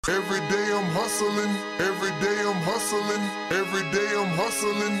Every day I'm hustling, every day I'm hustling, every day I'm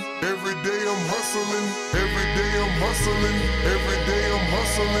hustling, every day I'm hustling, every day I'm hustling, every day I'm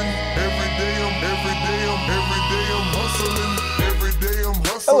hustling, every day I'm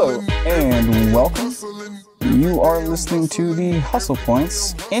hustling. Hello, and welcome. You are listening to the Hustle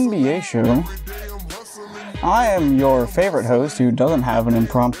Points NBA show. I am your favorite host who doesn't have an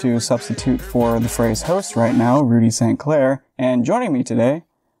impromptu substitute for the phrase host right now, Rudy St. Clair, and joining me today,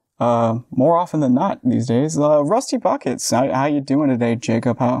 more often than not these days, Rusty Buckets. How you doing today,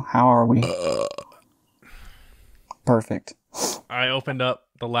 Jacob? How are we? Perfect. I opened up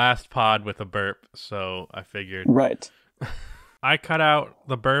the last pod with a burp, so I figured. Right. I cut out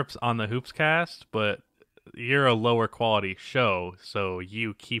the burps on the Hoops cast, but you're a lower quality show, so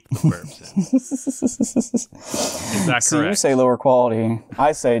you keep the burps in. Is that correct? So you say lower quality,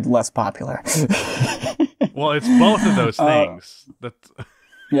 I say less popular. Well, it's both of those things.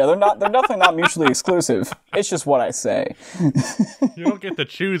 Yeah, they're definitely not mutually exclusive. It's just what I say. You don't get to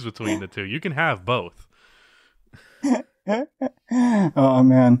choose between the two. You can have both. Oh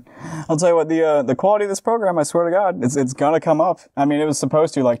man, I'll tell you what, the quality of this program, I swear to God, it's gonna come up. I mean, it was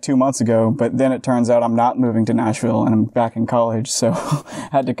supposed to like 2 months ago, but then it turns out I'm not moving to Nashville and I'm back in college, so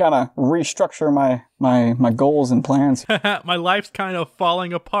had to kind of restructure my goals and plans. My life's kind of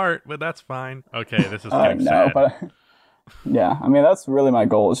falling apart, but that's fine. Okay, this is getting sad. But yeah, I mean, that's really my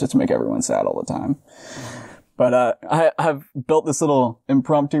goal, is just to make everyone sad all the time. But I've built this little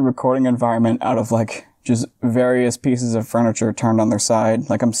impromptu recording environment out of like just various pieces of furniture turned on their side.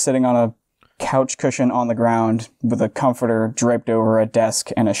 Like I'm sitting on a couch cushion on the ground with a comforter draped over a desk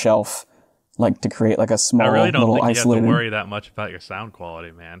and a shelf, like to create like a small, I really don't little think isolated. You have to worry that much about your sound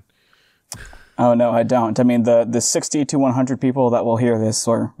quality, man. Oh no, I don't. I mean, the 60 to 100 people that will hear this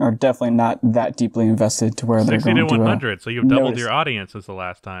are definitely not that deeply invested to where they're going to 60 to 100, so you've doubled notice. Your audience since the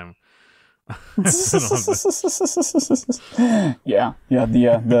last time. Yeah.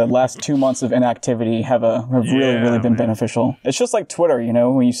 The last 2 months of inactivity have really been beneficial. It's just like Twitter, you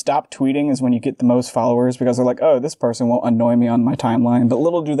know, when you stop tweeting is when you get the most followers because they're like, oh, this person won't annoy me on my timeline. But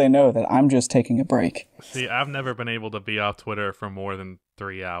little do they know that I'm just taking a break. See, I've never been able to be off Twitter for more than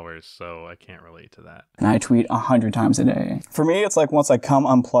 3 hours, so I can't relate to that. And I tweet 100 times a day. For me, it's like once I come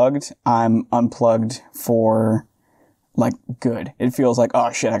unplugged, I'm unplugged for like good. It feels like,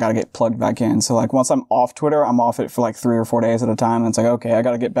 oh shit, I gotta get plugged back in. So like once I'm off Twitter, I'm off it for like 3 or 4 days at a time. And it's like, okay, I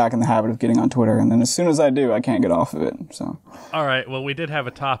gotta get back in the habit of getting on Twitter. And then as soon as I do, I can't get off of it. So. All right. Well, we did have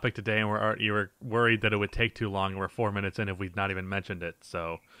a topic today, and you were worried that it would take too long. We're 4 minutes in if we've not even mentioned it.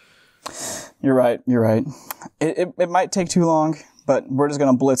 So. You're right. It might take too long, but we're just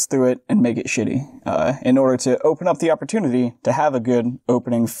going to blitz through it and make it shitty in order to open up the opportunity to have a good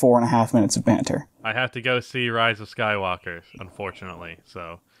opening 4.5 minutes of banter. I have to go see Rise of Skywalker, unfortunately.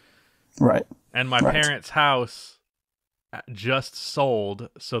 So. Right. And my parents' house just sold,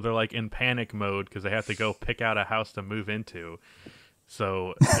 so they're like in panic mode because they have to go pick out a house to move into.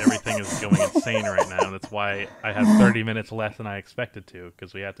 So everything is going insane right now. And that's why I have 30 minutes less than I expected to,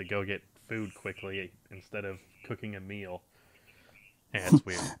 because we have to go get food quickly instead of cooking a meal. Yeah, it's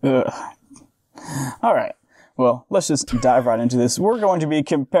weird. All right. Well, let's just dive right into this. We're going to be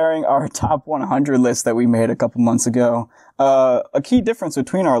comparing our top 100 list that we made a couple months ago. A key difference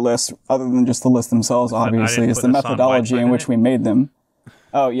between our lists, other than just the list themselves, obviously, is the methodology in which we made them.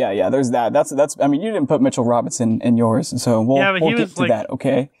 Oh, yeah, there's that. That's. I mean, you didn't put Mitchell Robinson in yours, so we'll get to that,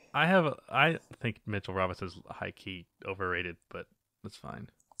 okay? I think Mitchell Robinson's high-key overrated, but that's fine.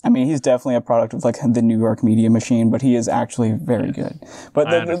 I mean, he's definitely a product of, like, the New York media machine, but he is actually very good. But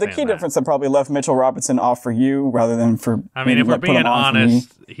the key difference that probably left Mitchell Robinson off for you rather than for... I mean, if we're being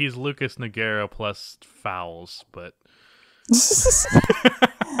honest, he's Lucas Nogueira plus fouls, but...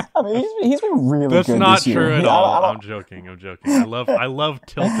 I mean, he's been really good this year. That's not true at all. I'm joking. I love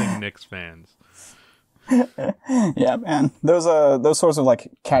tilting Knicks fans. Yeah, man. Those sorts of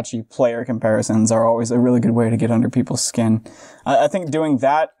like catchy player comparisons are always a really good way to get under people's skin. I think doing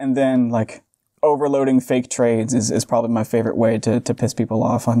that and then like overloading fake trades is probably my favorite way to piss people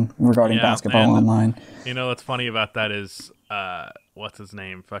off regarding basketball online. You know what's funny about that is what's his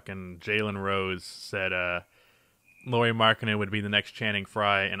name? Fucking Jalen Rose said Lauri Markkanen would be the next Channing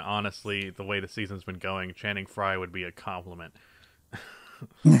Frye, and honestly, the way the season's been going, Channing Frye would be a compliment.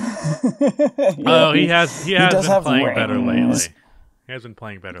 Oh, he has been playing better lately. He has been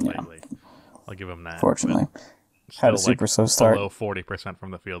playing better lately. I'll give him that. Fortunately, had a super slow start. Below 40% from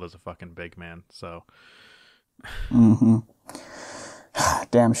the field as a fucking big man. So.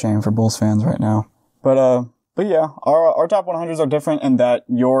 Damn shame for Bulls fans right now. But But yeah, our top 100s are different in that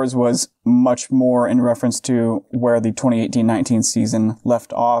yours was much more in reference to where the 2018-19 season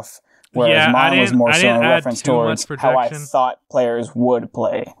left off, whereas mine was more so in reference towards how I thought players would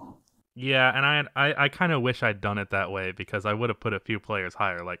play. Yeah, and I kind of wish I'd done it that way because I would have put a few players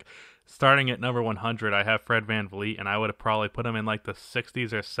higher. Like, starting at number 100, I have Fred VanVleet, and I would have probably put him in like the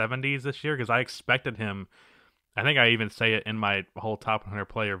 60s or 70s this year because I expected him. I think I even say it in my whole top 100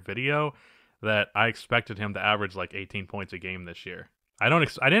 player video that I expected him to average like 18 points a game this year. I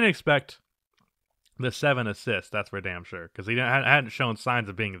didn't expect the 7 assists, that's for damn sure, because he hadn't shown signs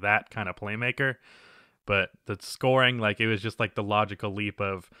of being that kind of playmaker. But the scoring, like, it was just like the logical leap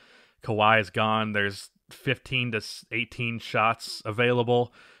of Kawhi's gone. There's 15 to 18 shots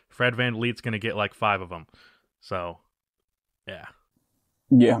available. Fred VanVleet's going to get like 5 of them. So, yeah.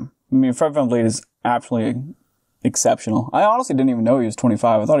 Yeah. I mean, Fred VanVleet is absolutely exceptional. I honestly didn't even know he was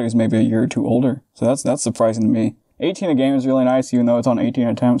 25. I thought he was maybe a year or two older. So that's surprising to me. 18 a game is really nice, even though it's on 18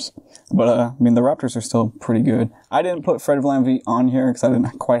 attempts. But, I mean, the Raptors are still pretty good. I didn't put Fred VanVleet on here because I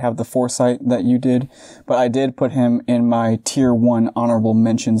didn't quite have the foresight that you did. But I did put him in my tier 1 honorable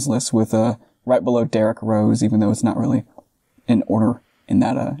mentions list with right below Derrick Rose, even though it's not really in order in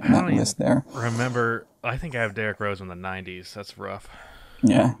that list there. Remember, I think I have Derrick Rose in the 90s. That's rough.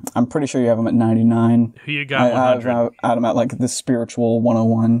 Yeah, I'm pretty sure you have him at 99. Who you got 100? I have him at like the spiritual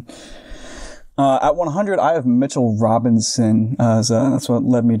 101. At 100, I have Mitchell Robinson. That's what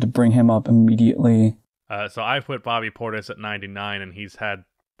led me to bring him up immediately. So I put Bobby Portis at 99, and he's had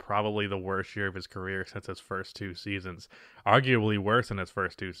probably the worst year of his career since his first 2 seasons. Arguably worse than his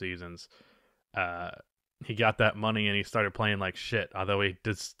first 2 seasons. He got that money, and he started playing like shit, although he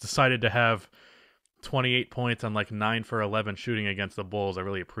decided to have 28 points on like 9 for 11 shooting against the Bulls. I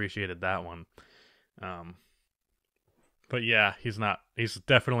really appreciated that one. But yeah, he's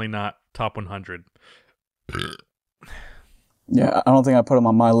definitely not top 100. Yeah, I don't think I put him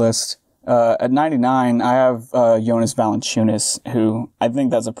on my list. At 99, I have Jonas Valanciunas, who I think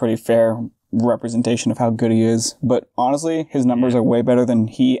that's a pretty fair representation of how good he is. But honestly, his numbers are way better than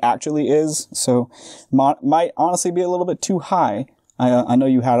he actually is. So might honestly be a little bit too high. I know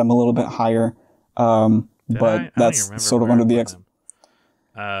you had him a little bit higher. But that's sort of under the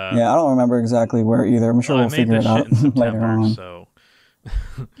yeah, I don't remember exactly where either. I'm sure we'll figure it out later on. So.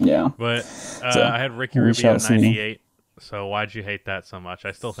 Yeah. But I had Ricky Rubio at 98. So why'd you hate that so much?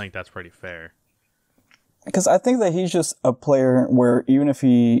 I still think that's pretty fair. Because I think that he's just a player where even if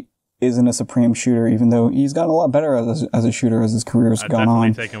he isn't a supreme shooter, even though he's gotten a lot better as a shooter as his career's gone on.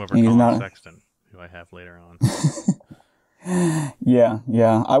 I'd definitely take him over Colin Sexton, who I have later on.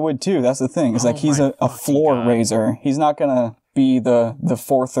 Yeah, I would too. That's the thing. It's like he's a floor raiser. He's not gonna be the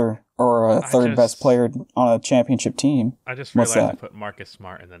fourth or a third best player on a championship team. I just realized I put Marcus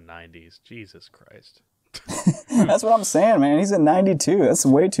Smart in the 90s. Jesus Christ. That's what I'm saying, man. He's at 92. That's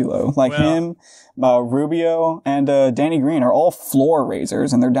way too low. Like him, Rubio, and Danny Green are all floor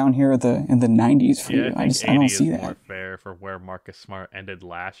raisers, and they're down here in the 90s for you. I don't see that. More fair for where Marcus Smart ended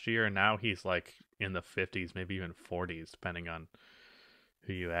last year, and now he's like in the 50s, maybe even 40s, depending on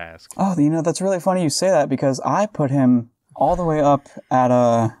who you ask. Oh, that's really funny you say that because I put him all the way up at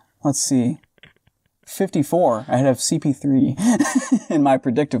let's see, 54 ahead of CP3 in my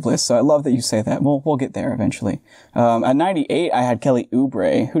predictive list. So I love that you say that. We'll get there eventually. At 98, I had Kelly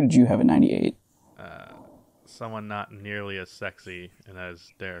Oubre. Who did you have at 98? Someone not nearly as sexy and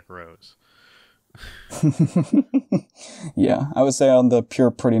as Derrick Rose. Yeah, I would say on the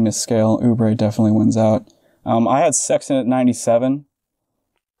pure prettiness scale, Oubre definitely wins out. I had Sexton at 97.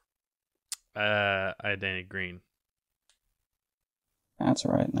 I had Danny Green. That's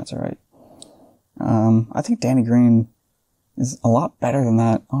all right. I think Danny Green is a lot better than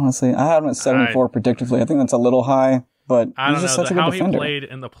that, honestly. I had him at 74 predictively. I think that's a little high, but he's just such a good defender. How he played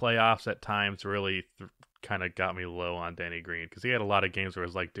in the playoffs at times really kind of got me low on Danny Green because he had a lot of games where it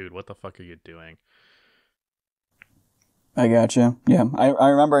was like, dude, what the fuck are you doing? I gotcha. Yeah, I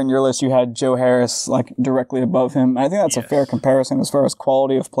remember in your list you had Joe Harris like directly above him. I think that's a fair comparison as far as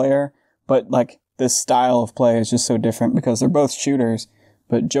quality of player, but like this style of play is just so different because they're both shooters.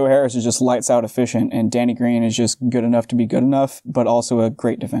 But Joe Harris is just lights out efficient, and Danny Green is just good enough to be good enough, but also a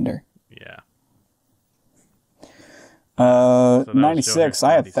great defender. Yeah. 96,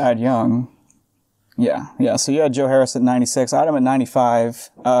 I had Thad Young. Yeah. So you had Joe Harris at 96. I had him at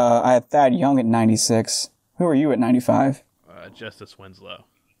 95. I had Thad Young at 96. Who are you at 95? Justice Winslow.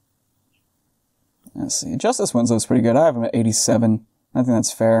 Let's see. Justice Winslow's pretty good. I have him at 87. I think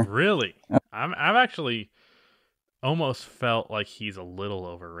that's fair. Really? I've actually almost felt like he's a little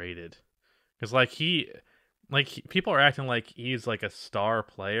overrated because like he like people are acting like he's like a star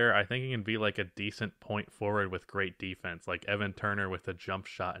player. I think he can be like a decent point forward with great defense, like Evan Turner with a jump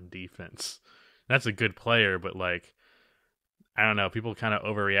shot and defense. That's a good player, but like I don't know, people kind of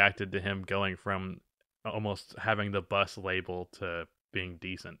overreacted to him going from almost having the bust label to being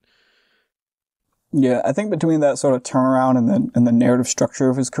decent. Yeah, I think between that sort of turnaround and the narrative structure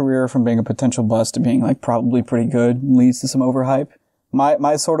of his career from being a potential bust to being like probably pretty good leads to some overhype.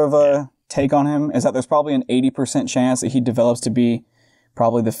 My sort of take on him is that there's probably an 80% chance that he develops to be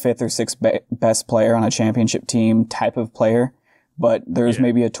probably the 5th or 6th best player on a championship team type of player, but there's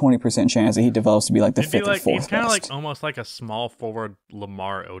maybe a 20% chance that he develops to be like the 5th or 4th best. He's kind of like almost like a small forward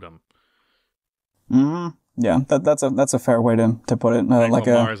Lamar Odom. Mm-hmm. Yeah, that's a fair way to put it. Like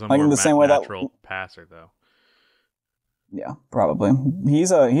in the same way that natural passer though. Yeah, probably. He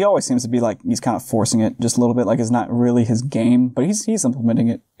always seems to be like he's kind of forcing it just a little bit, like it's not really his game, but he's implementing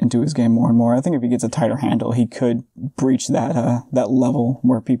it into his game more and more. I think if he gets a tighter handle, he could breach that level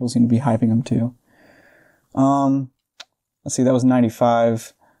where people seem to be hyping him to. Let's see, that was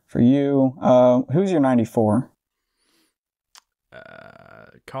 95 for you. Who's your 94?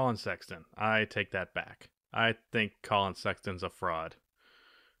 Colin Sexton. I take that back. I think Colin Sexton's a fraud.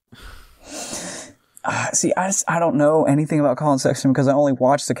 See, I don't know anything about Colin Sexton because I only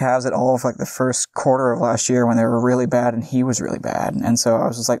watched the Cavs at all of like the first quarter of last year when they were really bad and he was really bad. And so I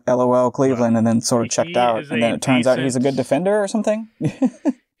was just like, LOL Cleveland, and then sort of checked out. And then it turns out he's a good defender or something.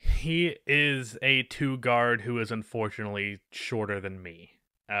 He is a 2-guard who is unfortunately shorter than me.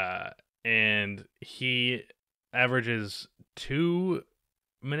 And he averages 2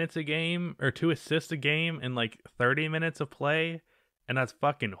 minutes a game or 2 assists a game in like 30 minutes of play. And that's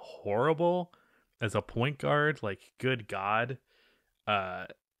fucking horrible. As a point guard, like, good God.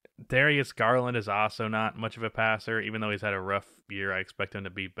 Darius Garland is also not much of a passer. Even though he's had a rough year, I expect him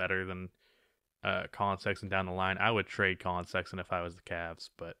to be better than Colin Sexton down the line. I would trade Colin Sexton if I was the Cavs,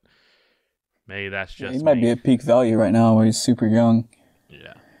 but maybe that's just he might be at peak value right now where he's super young.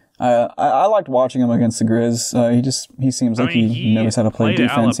 Yeah. I liked watching him against the Grizz. He seems like he knows how to play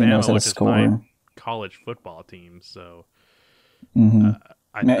defense. He knows how to score. College football team, so... Mm-hmm.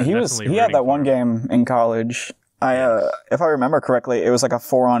 He had that one game in college. If I remember correctly, it was like a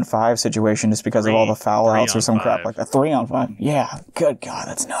 4-on-5 situation just because of all the foul outs or some crap like that. 3-on-5. Yeah, good God,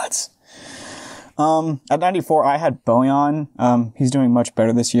 that's nuts. At 94, I had Bojan. He's doing much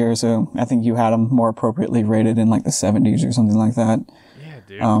better this year, so I think you had him more appropriately rated in like the 70s or something like that. Yeah,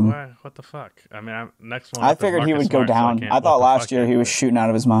 dude. What the fuck? I mean, next one. I figured he would go down. So I thought last year he was shooting out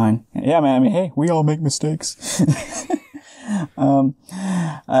of his mind. Yeah, man. I mean, hey, we all make mistakes.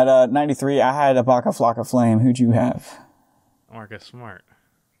 At 93, I had Ibaka Flocka Flame. Who'd you have? Marcus Smart.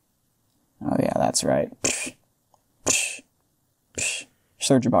 Oh yeah, that's right.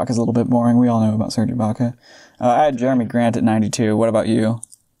 Serge Ibaka's a little bit boring. We all know about Serge Ibaka. I had Jeremy Grant at 92. What about you?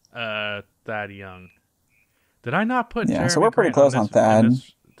 Thad Young. Did I not put? Yeah, so we're pretty close on Thad.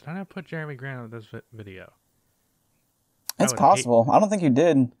 Did I not put Jeremy Grant on this video? It's possible. I don't think you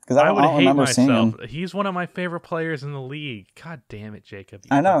did because I don't remember seeing him. He's one of my favorite players in the league. God damn it, Jacob!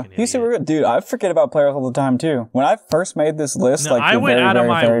 I know he's super good, dude. I forget about players all the time too. When I first made this list, like the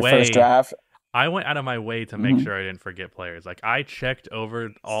very first draft, I went out of my way to make sure I didn't forget players. Like I checked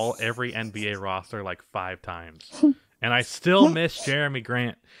over every NBA roster like 5 times, and I still missed Jeremy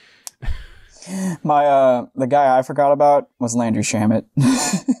Grant. The guy I forgot about was Landry Shamet.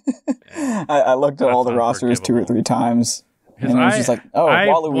 I looked at all the rosters 2 or 3 times. And I was just like,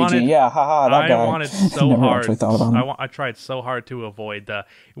 Waluigi, that guy. I wanted so hard. I tried so hard to avoid the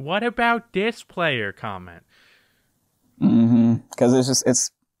 "what about this player" comment. Because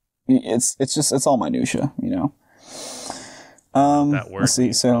it's all minutia, you know. That word. Let's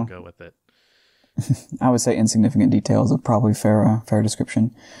see. So I'll go with it. I would say insignificant details are probably fair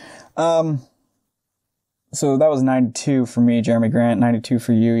description. So that was 92 for me, Jeremy Grant. 92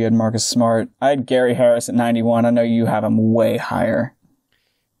 for you. You had Marcus Smart. I had Gary Harris at 91. I know you have him way higher.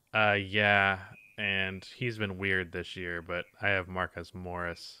 Yeah, and he's been weird this year, but I have Marcus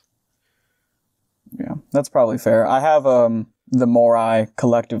Morris. Yeah, that's probably fair. I have the Morai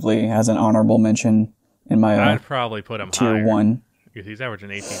collectively as an honorable mention in my I'd probably put him tier higher, 1. because he's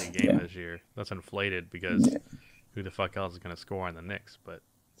averaging 18 a game this year. That's inflated because who the fuck else is going to score on the Knicks? But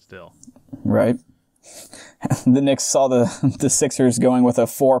still, right. The Knicks saw the Sixers going with a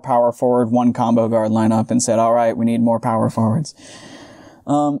 4 power forward, 1 combo guard lineup and said, all right, we need more power forwards.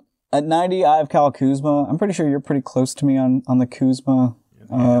 At 90, I have Kyle Kuzma. I'm pretty sure you're pretty close to me on the Kuzma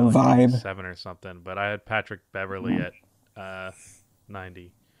vibe. 7 or something, but I had Patrick Beverly at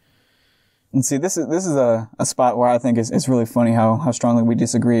 90. And see, this is a spot where I think it's really funny how strongly we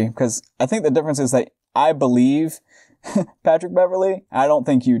disagree, because I think the difference is that I believe Patrick Beverley. I don't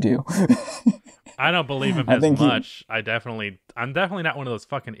think you do. I don't believe him as much. I'm definitely not one of those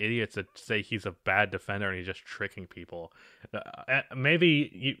fucking idiots that say he's a bad defender and he's just tricking people.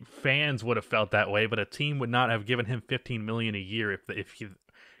 Maybe fans would have felt that way, but a team would not have given him $15 million a year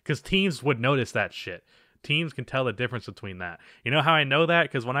because teams would notice that shit. Teams can tell the difference between that. You know how I know that?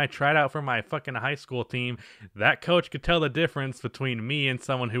 Because when I tried out for my fucking high school team, that coach could tell the difference between me and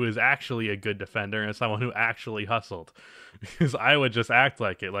someone who is actually a good defender and someone who actually hustled. Because I would just act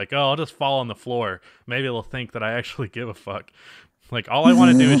like it. Like, oh, I'll just fall on the floor. Maybe they'll think that I actually give a fuck. Like, all I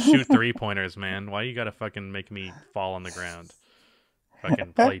want to do is shoot 3-pointers, man. Why you gotta fucking make me fall on the ground?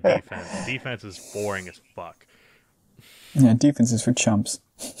 Fucking play defense. Defense is boring as fuck. Yeah, defense is for chumps.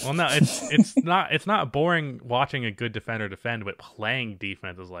 Well, no, it's not boring watching a good defender defend, but playing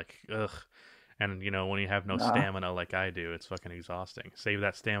defense is like, ugh. And, you know, when you have no stamina like I do, it's fucking exhausting. Save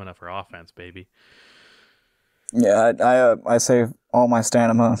that stamina for offense, baby. Yeah, I save all my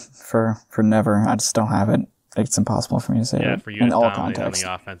stamina for never. I just don't have it. It's impossible for me to save it. Yeah, for you to dominate on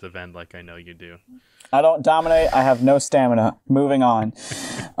the offensive end like I know you do. I don't dominate. I have no stamina. Moving on.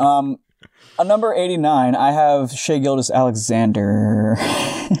 At number 89, I have Shai Gilgeous-Alexander.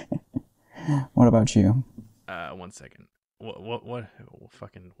 What about you? 1 second. What was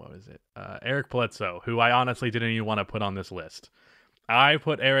it? Eric Bledsoe, who I honestly didn't even want to put on this list. I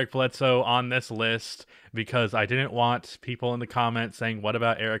put Eric Bledsoe on this list because I didn't want people in the comments saying, what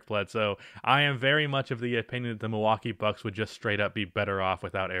about Eric Bledsoe? I am very much of the opinion that the Milwaukee Bucks would just straight up be better off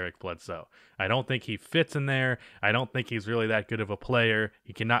without Eric Bledsoe. I don't think he fits in there. I don't think he's really that good of a player.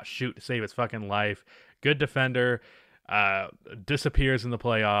 He cannot shoot to save his fucking life. Good defender. Disappears in the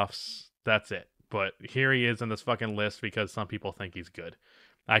playoffs. That's it. But here he is in this fucking list because some people think he's good.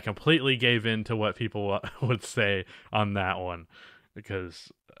 I completely gave in to what people would say on that one.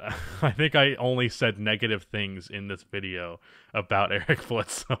 Because I think I only said negative things in this video about Eric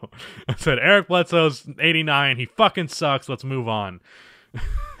Bledsoe. I said, Eric Bledsoe's 89. He fucking sucks. Let's move on.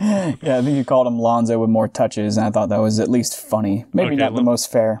 Yeah, I think you called him Lonzo with more touches, and I thought that was at least funny. Maybe not the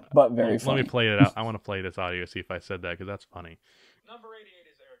most fair, but very funny. Let me play it out. I want to play this audio, see if I said that, because that's funny. Number 88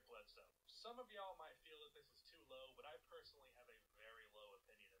 is Eric Bledsoe. Some of y'all might feel that this is too low, but I personally have a very low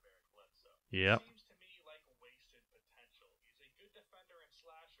opinion of Eric Bledsoe. Yep.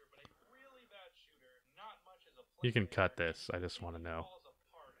 You can cut this. I just want to know.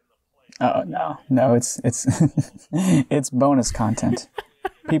 Oh no! It's it's bonus content.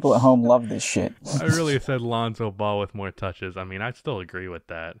 People at home love this shit. I really said Lonzo Ball with more touches. I mean, I still agree with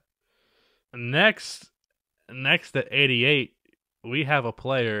that. Next at 88, we have a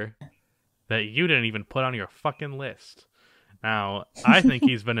player that you didn't even put on your fucking list. Now, I think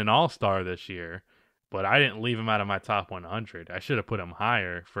he's been an all-star this year, but I didn't leave him out of my top 100. I should have put him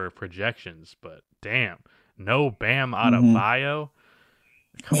higher for projections, but damn. No Bam Adebayo.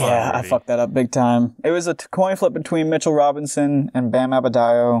 Come on, I fucked that up big time. It was a coin flip between Mitchell Robinson and Bam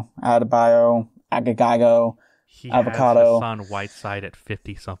Adebayo, Agagago, he Avocado. He has Hassan Whiteside at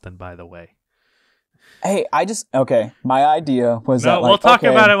 50-something, by the way. Hey, my idea was that we'll talk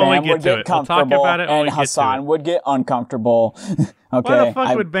about it when Bam we get to it. We'll talk about it when we get to it. And Hassan would get uncomfortable. Okay. Why the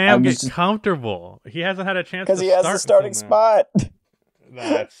fuck would Bam get comfortable? He hasn't had a chance to start. Because he has the starting spot. No,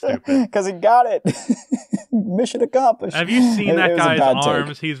 that's stupid. Because he got it. Mission accomplished. Have you seen that guy's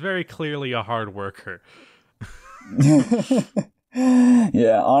arms? He's very clearly a hard worker.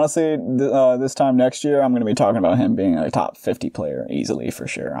 Yeah, honestly, this time next year, I'm going to be talking about him being a top 50 player easily for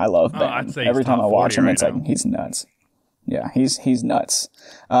sure. I love Bam. I'd say every time I watch him, it's like he's nuts. Yeah, he's nuts.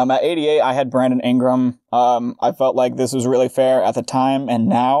 At 88, I had Brandon Ingram. I felt like this was really fair at the time, and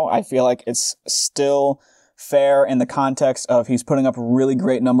now I feel like it's still fair in the context of he's putting up really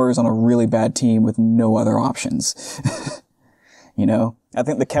great numbers on a really bad team with no other options. You know, I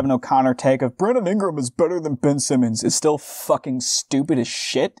think the Kevin O'Connor take of Brandon Ingram is better than Ben Simmons is still fucking stupid as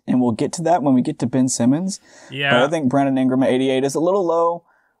shit, and we'll get to that when we get to Ben Simmons. Yeah. But I think Brandon Ingram at 88 is a little low,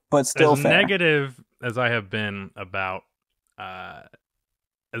 but still fair. As negative as I have been about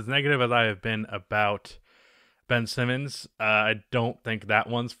Ben Simmons, I don't think that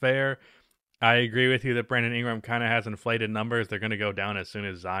one's fair. I agree with you that Brandon Ingram kind of has inflated numbers. They're going to go down as soon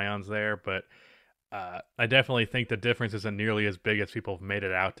as Zion's there, but I definitely think the difference isn't nearly as big as people have made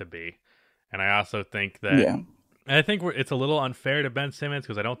it out to be. And I also think that I think it's a little unfair to Ben Simmons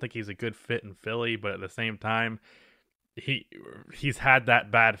because I don't think he's a good fit in Philly, but at the same time, he's had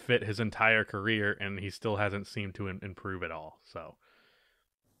that bad fit his entire career, and he still hasn't seemed to improve at all. So,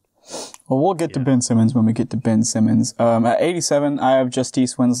 well, we'll get to Ben Simmons when we get to Ben Simmons. At 87, I have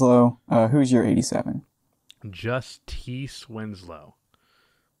Justice Winslow. Who's your 87? Justice Winslow.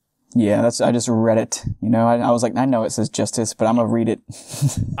 Yeah, I just read it. You know, I was like, I know it says justice, but I'm gonna read it.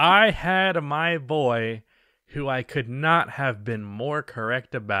 I had my boy, who I could not have been more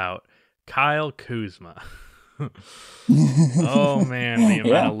correct about, Kyle Kuzma. Oh man, the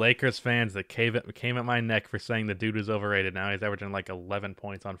amount of Lakers fans that came at my neck for saying the dude was overrated. Now he's averaging like 11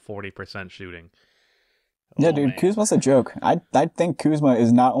 points on 40% shooting. Yeah, dude, man. Kuzma's a joke. I think Kuzma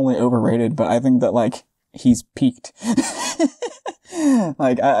is not only overrated, but I think that like he's peaked.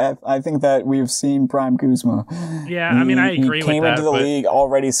 Like I think that we've seen prime Kuzma. Yeah, I mean, I agree with that. He came into the league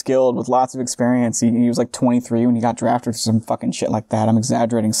already skilled with lots of experience. He was like 23 when he got drafted for some fucking shit like that. I'm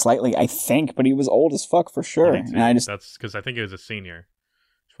exaggerating slightly, I think, but he was old as fuck for sure. And that's because I think he was a senior.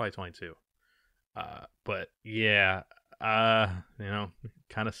 He's probably 22. But yeah, you know,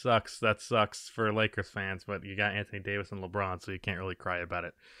 kind of sucks. That sucks for Lakers fans, but you got Anthony Davis and LeBron, so you can't really cry about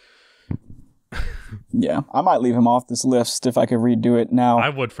it. Yeah, I might leave him off this list if I could redo it now. I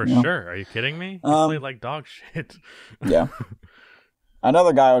would for sure. Are you kidding me? He played like dog shit. Yeah.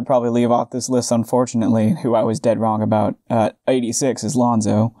 Another guy I would probably leave off this list, unfortunately, who I was dead wrong about, 86 is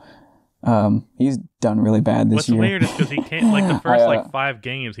Lonzo. He's done really bad this year. What's weird is because he can't, like, the first 5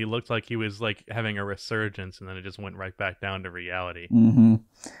 games, he looked like he was like having a resurgence, and then it just went right back down to reality. Mm-hmm.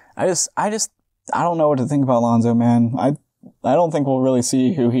 I don't know what to think about Lonzo, man. I don't think we'll really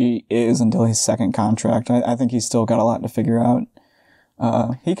see who he is until his second contract. I think he's still got a lot to figure out.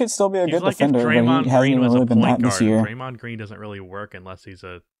 He could still be a good defender, but he hasn't even really been that this year. Draymond Green doesn't really work unless he's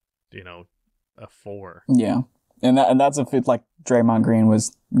a 4. Yeah, and that's if it like Draymond Green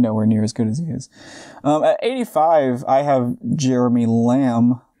was nowhere near as good as he is. At 85, I have Jeremy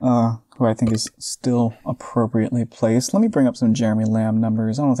Lamb, who I think is still appropriately placed. Let me bring up some Jeremy Lamb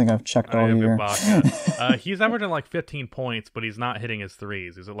numbers. I don't think I've checked all year. He's averaging like 15 points, but he's not hitting his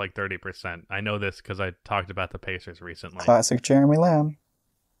threes. He's at like 30%. I know this because I talked about the Pacers recently. Classic Jeremy Lamb.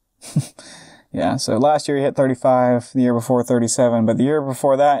 Yeah, so last year he hit 35, the year before 37, but the year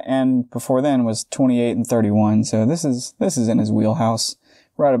before that and before then was 28 and 31. So this is in his wheelhouse,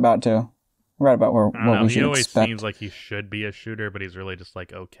 right about where what we should expect. He always seems like he should be a shooter, but he's really just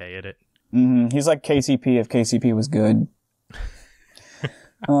like okay at it. Mm-hmm. He's like KCP if KCP was good.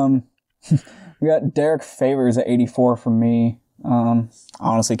 We got Derek Favors at 84 from me.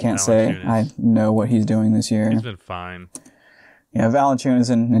 Honestly can't say I know what he's doing this year. He's been fine. Yeah, Valanciunas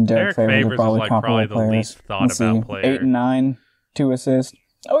and Derek Favors are probably comparable the least thought about player. 8 and 9, 2 assists.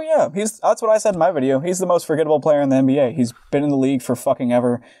 Oh yeah, that's what I said in my video. He's the most forgettable player in the NBA. He's been in the league for fucking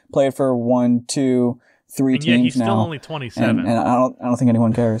ever. Played for 1, 2, 3 teams now. Yeah, he's still only 27. And I don't think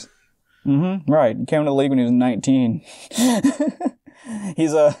anyone cares. Mm-hmm. Right. He came into the league when he was 19.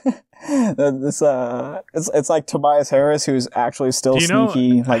 He's it's like Tobias Harris, who's actually still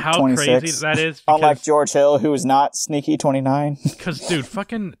sneaky, like how 26. Crazy that is? Unlike George Hill, who's not sneaky, 29. Because, dude,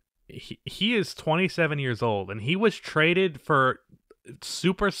 fucking, he is 27 years old, and he was traded for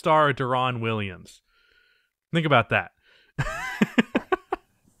superstar Deron Williams. Think about that.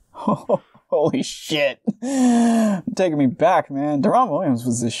 Holy shit. Taking me back, man. Deron Williams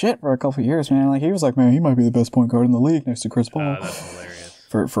was the shit for a couple of years, man. Like, he was like, man, he might be the best point guard in the league next to Chris Paul. That's hilarious.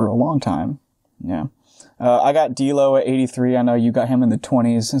 For a long time. Yeah. I got D'Lo at 83. I know you got him in the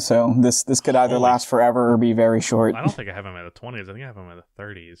 20s, so this could either last forever or be very short. I don't think I have him at the 20s. I think I have him at the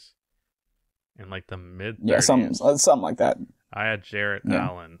 30s. In like the mid-30s. Yeah, something like that. I had Jarrett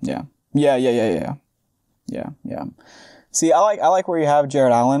Allen. Yeah. See, I like where you have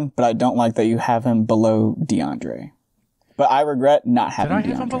Jarrett Allen, but I don't like that you have him below DeAndre. But I regret not having DeAndre.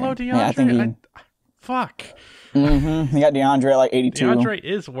 Did I have him below DeAndre? Yeah, I think fuck. Mm-hmm. You got DeAndre at like 82. DeAndre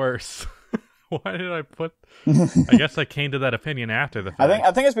is worse. Why did I put... I guess I came to that opinion after the fact.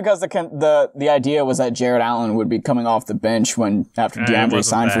 I think it's because the idea was that Jarrett Allen would be coming off the bench after DeAndre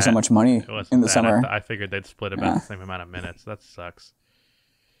signed for so much money in the summer. I figured they'd split about the same amount of minutes. That sucks.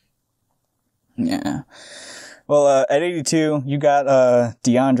 Yeah. Well, at 82, you got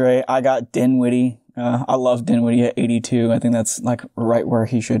DeAndre. I got Dinwiddie. I love Dinwiddie at 82. I think that's like right where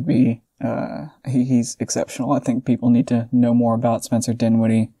he should be. He's exceptional. I think people need to know more about Spencer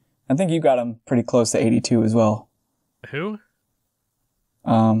Dinwiddie. I think you got him pretty close to 82 as well. Who?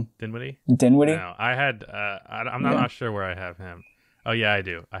 Dinwiddie? Dinwiddie? No, I had, I'm not sure where I have him. Oh yeah, I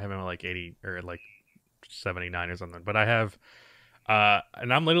do. I have him at like 80 or like 79 or something. But I have,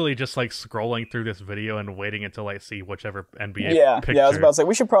 and I'm literally just like scrolling through this video and waiting until I see whichever NBA picture. Yeah, I was about to say,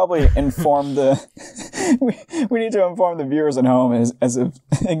 we should probably inform we need to inform the viewers at home as of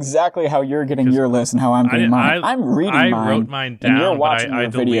exactly how you're getting your list and how I'm getting mine. I'm reading mine. I wrote mine down, and you're watching but I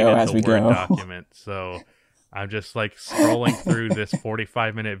video deleted as we the Word go. document, so I'm just like scrolling through this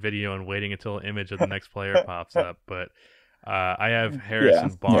 45-minute video and waiting until an image of the next player pops up. But I have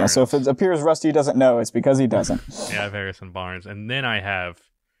Harrison Barnes. Yeah, so if it appears Rusty doesn't know, it's because he doesn't. Yeah, I have Harrison Barnes. And then I have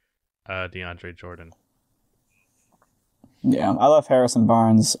DeAndre Jordan. Yeah, I left Harrison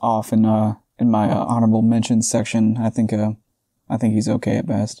Barnes off in my honorable mentions section. I think he's okay at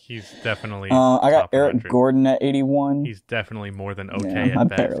best. He's definitely. I got top Eric 100. Gordon at 81. He's definitely more than okay Yeah, at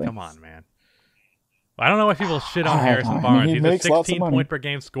best. barely. Come on, man. I don't know why people shit on I Harrison mean, Barnes. he He's a makes lots of 16 money. point per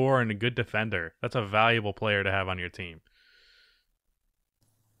game scorer and a good defender. That's a valuable player to have on your team.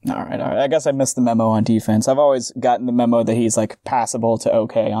 All right. I guess I missed the memo on defense. I've always gotten the memo that he's like passable to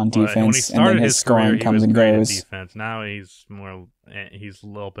okay on Well, defense, when he and started then his his career, scoring he comes was and great goes. at defense. Now he's a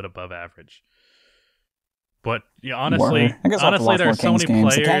little bit above average. But yeah, honestly, Word. I guess I'll have to watch there more are so Kings many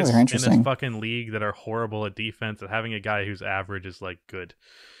games. The players Kings are in interesting. this fucking league that are horrible at defense, that having a guy who's average is like good.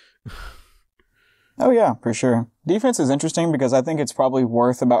 Oh yeah, for sure. Defense is interesting because I think it's probably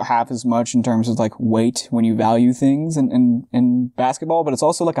worth about half as much in terms of like weight when you value things in basketball, but it's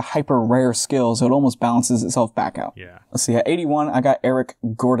also like a hyper rare skill, so it almost balances itself back out. Yeah. Let's see, at 81, I got Eric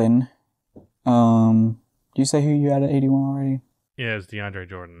Gordon. Do you say who you had at 81 already? Yeah, it's DeAndre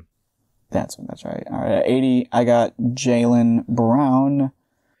Jordan. That's right. All right, at 80, I got Jaylen Brown.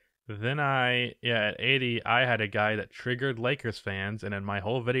 Then at 80, I had a guy that triggered Lakers fans, and in my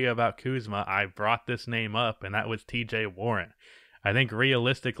whole video about Kuzma, I brought this name up, and that was TJ Warren. I think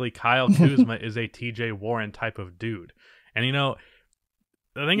realistically, Kyle Kuzma is a TJ Warren type of dude. And you know,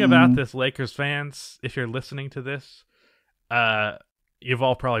 the thing about this, Lakers fans, if you're listening to this, you've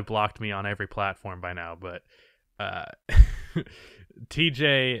all probably blocked me on every platform by now, but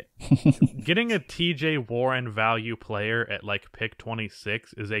TJ, getting a TJ Warren value player at like pick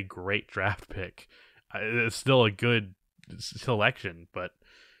 26 is a great draft pick. It's still a good selection, but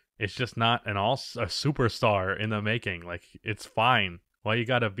it's just not a superstar in the making. Like, it's fine. Why you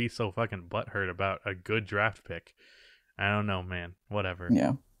gotta be so fucking butthurt about a good draft pick? I don't know, man. Whatever.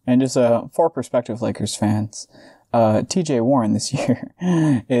 Yeah. And just for perspective, Lakers fans, TJ Warren this year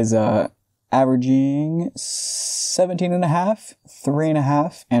is averaging 17.5,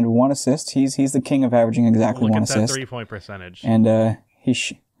 3.5, and 1 assist. He's the king of averaging exactly Look one at that assist. 3-point percentage. And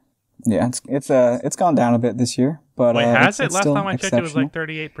it's gone down a bit this year, but Wait, has it's it? Last still time I checked, it was like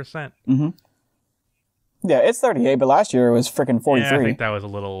exceptional. 38%. Yeah, it's 38, but last year it was freaking 43. Yeah, I think that was a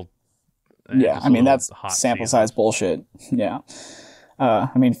little. Yeah, just I a mean, little that's hot sample season. size bullshit. Yeah.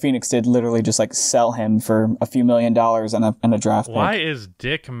 I mean, Phoenix did literally just like sell him for a few $1 million and a draft pick. Why is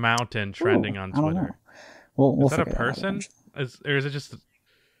Dick Mountain trending on I don't know. Twitter? We'll Is that a figure it out person? eventually. Or is it just?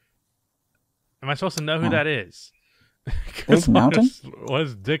 Am I supposed to know who that is? Dick Mountain? What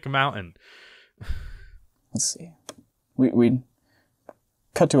is Dick Mountain? Let's see. We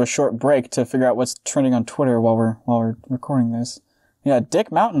cut to a short break to figure out what's trending on Twitter while we're recording this. Yeah,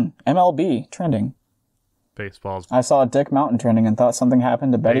 Dick Mountain, MLB trending. Baseball's I saw Dick Mountain trending and thought something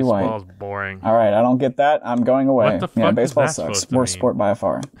happened to Betty White. baseball's boring. All right, I don't get that. I'm going away. What the fuck yeah, is baseball that sucks. supposed to Worst mean? sport by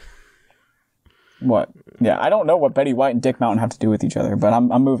far. What? Yeah, I don't know what Betty White and Dick Mountain have to do with each other, but I'm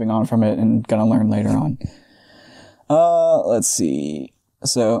moving on from it and gonna learn later on. Let's see.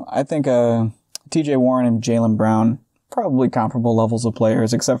 So I think TJ Warren and Jaylen Brown, probably comparable levels of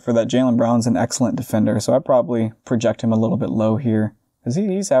players, except for that Jaylen Brown's an excellent defender, so I probably project him a little bit low here because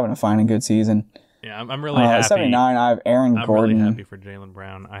he's having a fine and good season. Yeah, I'm really happy. 79, I have Aaron I'm Gordon. really happy for Jaylen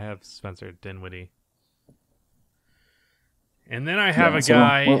Brown. I have Spencer Dinwiddie. And then I have a so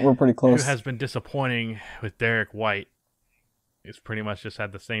guy we're pretty close. who has been disappointing with Derek White. He's pretty much just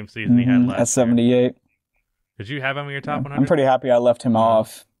had the same season he had last at year. 78. Did you have him in your top 100? I'm pretty happy I left him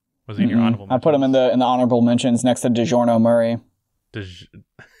off. Was he in your honorable I put him in mentions? the honorable mentions next to DeJourno Murray.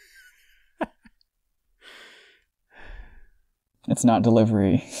 It's not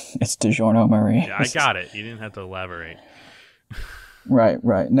delivery. It's DeJourno Murray. Yeah, I got it. You didn't have to elaborate. Right.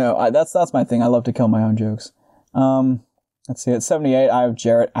 No, that's my thing. I love to kill my own jokes. Let's see. At 78, I have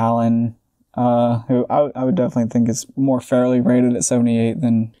Jarrett Allen, who I would definitely think is more fairly rated at 78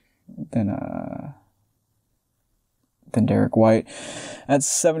 than Derek White. At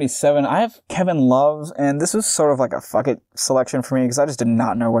 77, I have Kevin Love, and this was sort of like a fuck it selection for me because I just did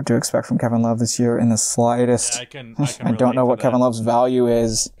not know what to expect from Kevin Love this year in the slightest. Yeah, I can I don't know relate what to Kevin that. Love's value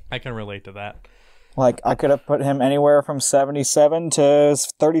is. I can relate to that. Like, I could have put him anywhere from 77 to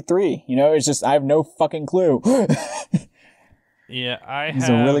 33. You know, it's just, I have no fucking clue. Yeah, He's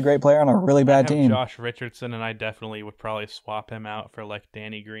a really great player on a really I bad have team. Josh Richardson, and I definitely would probably swap him out for like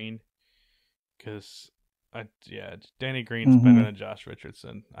Danny Green, because Danny Green's Mm-hmm. better than Josh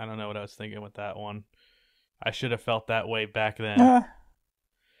Richardson. I don't know what I was thinking with that one. I should have felt that way back then. Yeah.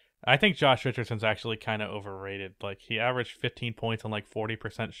 I think Josh Richardson's actually kind of overrated. Like, he averaged 15 points on like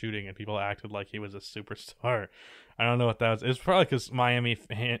 40% shooting, and people acted like he was a superstar. I don't know what that was. It's probably because Miami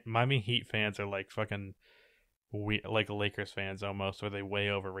Heat fans are like fucking like Lakers fans almost, where they way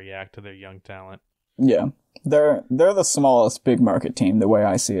overreact to their young talent. Yeah, they're the smallest big market team the way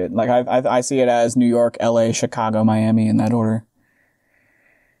I see it. Like I see it as New York, LA, Chicago, Miami in that order.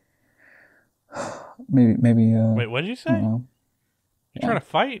 Maybe. Wait, what did you say? I don't know. You trying to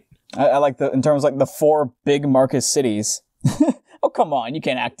fight? I like in terms of like the 4 big market cities. Oh, come on. You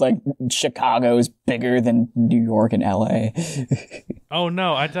can't act like Chicago's bigger than New York and LA. Oh,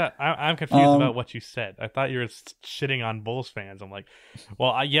 no. I'm confused about what you said. I thought you were shitting on Bulls fans. I'm like,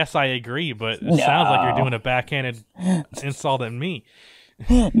 well, yes, I agree, but it sounds like you're doing a backhanded insult at me.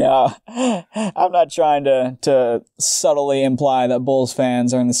 No, I'm not trying to subtly imply that Bulls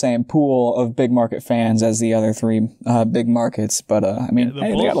fans are in the same pool of big market fans as the other 3 big markets, but I mean, The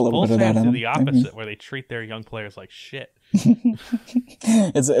hey, Bulls, they got a little Bulls bit of that fans in do them. the opposite, where they treat their young players like shit.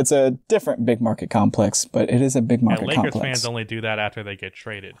 It's a different big market complex, but it is a big market Lakers complex. fans only do that after they get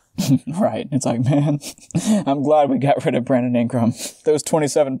traded. Right. It's like, man, I'm glad we got rid of Brandon Ingram. Those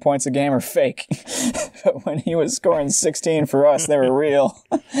 27 points a game are fake. But when he was scoring 16 for us, they were real.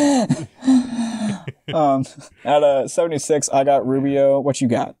 At 76, I got Rubio. What you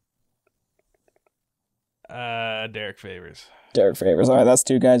got? Derek Favors. Derek Favors. All right, that's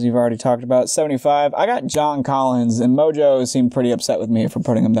 2 guys you've already talked about. 75, I got John Collins, and Mojo seemed pretty upset with me for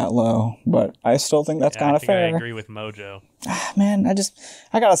putting him that low, but I still think that's kind of fair. I agree with Mojo. Man,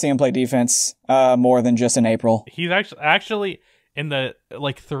 I gotta see him play defense more than just in April. He's actually in the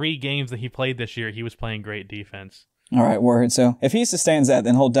like 3 games that he played this year, he was playing great defense. All right, word. So if he sustains that,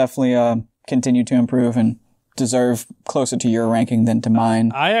 then he'll definitely continue to improve and deserve closer to your ranking than to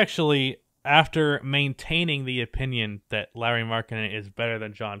mine. I actually, after maintaining the opinion that Larry Markkinen is better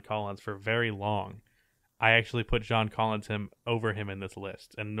than John Collins for very long, I actually put John Collins over him in this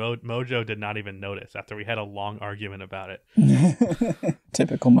list. And Mojo did not even notice after we had a long argument about it.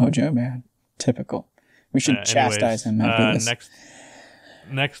 Typical Mojo, man. Typical. We should chastise him after this.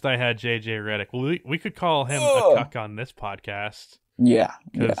 Next, I had JJ Redick. Well, we could call him a cuck on this podcast. Yeah.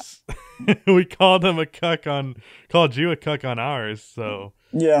 Because we called him a cuck called you a cuck on ours, so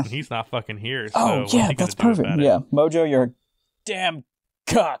yeah, he's not fucking here. So oh yeah, that's perfect. Yeah, Mojo, you're a damn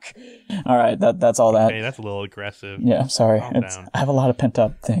cuck. All right, that's all that. Okay, that's a little aggressive. Yeah, sorry. Calm I down. have a lot of pent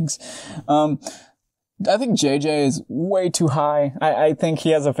up things. I think JJ is way too high. I think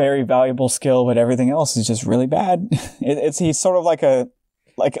he has a very valuable skill, but everything else is just really bad. He's sort of like a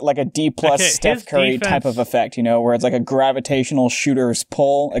D+ Steph Curry type of effect, you know, where it's like a gravitational shooter's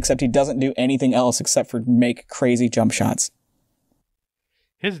pull, except he doesn't do anything else except for make crazy jump shots.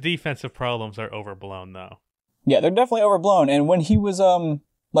 His defensive problems are overblown, though. Yeah, they're definitely overblown. And when he was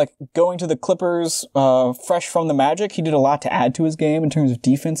like going to the Clippers fresh from the Magic, he did a lot to add to his game in terms of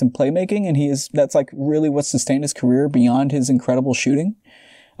defense and playmaking, and that's like really what sustained his career beyond his incredible shooting.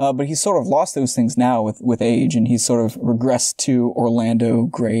 But he's sort of lost those things now with age, and he's sort of regressed to Orlando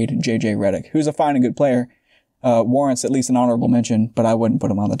grade JJ Redick, who's a fine and good player. Warrants at least an honorable mention, but I wouldn't put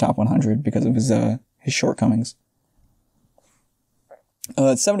him on the top 100 because of his shortcomings.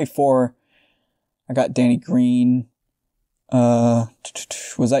 At 74, I got Danny Green. Was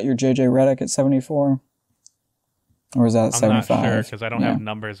that your JJ Redick at 74? Or was that at 75? I'm not sure because I don't have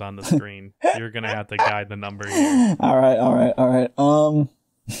numbers on the screen. You're going to have to guide the number here. All right.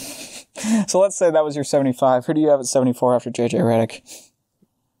 So let's say that was your 75. Who do you have at 74 after JJ Redick?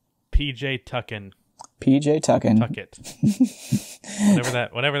 PJ Tuckin. PJ Tuckin. Tuck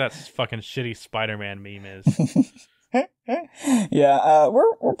it. whatever that fucking shitty Spider-Man meme is. Yeah,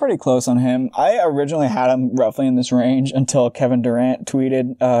 we're pretty close on him. I originally had him roughly in this range until Kevin Durant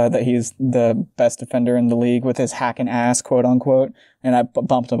tweeted that he's the best defender in the league with his hacking ass, quote unquote, and I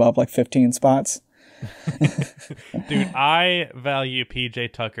bumped him up like 15 spots. Dude, I value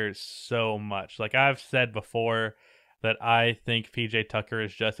PJ Tucker so much. Like I've said before that I think PJ Tucker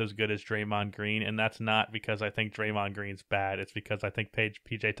is just as good as Draymond Green, and that's not because I think Draymond Green's bad. It's because I think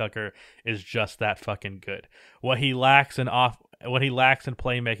PJ Tucker is just that fucking good. What he lacks in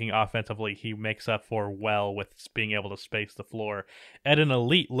playmaking offensively, he makes up for well with being able to space the floor at an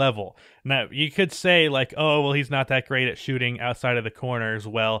elite level. Now, you could say like, oh, well, he's not that great at shooting outside of the corners.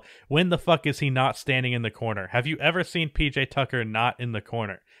 Well, when the fuck is he not standing in the corner? Have you ever seen PJ Tucker not in the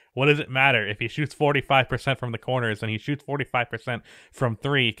corner? What does it matter if he shoots 45% from the corners and he shoots 45% from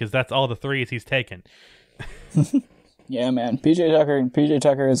 3 because that's all the threes he's taken? Yeah, man. PJ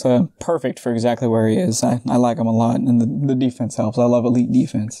Tucker is perfect for exactly where he is. I like him a lot, and the defense helps. I love elite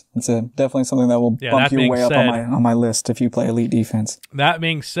defense. It's definitely something that will bump you way up on my list if you play elite defense. That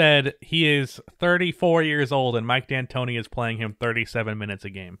being said, he is 34 years old, and Mike D'Antoni is playing him 37 minutes a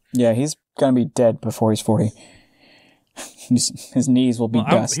game. Yeah, he's gonna be dead before he's 40. His knees will be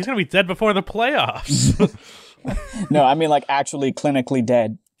dust. He's gonna be dead before the playoffs. No, I mean like actually clinically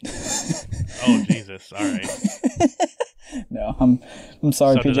dead. Oh Jesus! All right. No, I'm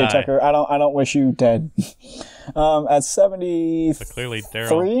sorry, So PJ Tucker. I don't wish you dead. At 73, So clearly,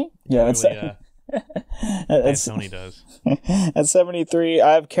 Daryl. Yeah, Tony does. At 73,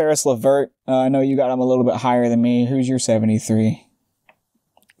 I have Karis LeVert. I know you got him a little bit higher than me. Who's your 73?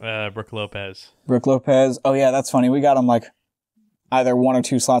 Brooke Lopez. Brooke Lopez. Oh yeah, that's funny. We got him like either one or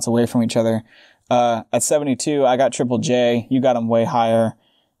two slots away from each other. At 72, I got Triple J. You got him way higher.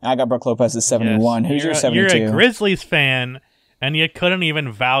 I got Brooke Lopez at 71. Yes. Who's your 72? You're a Grizzlies fan, and you couldn't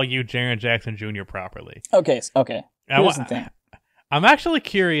even value Jaren Jackson Jr. properly. Okay. Here's the thing. I'm actually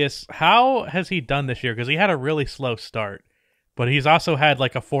curious, how has he done this year? Because he had a really slow start, but he's also had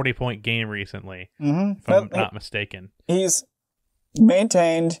like a 40-point game recently, if I'm not mistaken. He's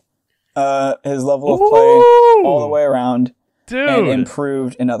maintained his level of play all the way around, dude, and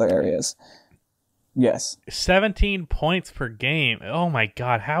improved in other areas. Yes. 17 points per game. Oh my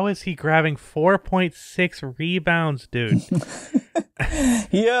god, how is he grabbing 4.6 rebounds, dude?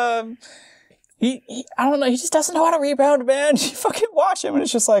 He I don't know, he just doesn't know how to rebound, man. You fucking watch him and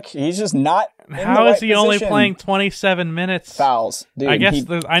it's just like he's just not in How the is he right only position. Playing 27 minutes? Fouls, dude. I guess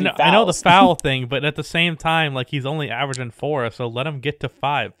I know the fouls. foul thing, but at the same time, like he's only averaging 4, so let him get to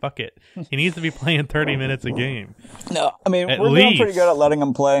 5. Fuck it. He needs to be playing 30 minutes a game. No, I mean, At we're least. doing pretty good at letting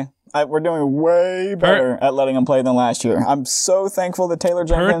him play. We're doing way better at letting him play than last year. I'm so thankful that Taylor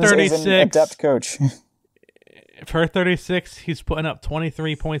Jenkins is an adept coach. Per 36, he's putting up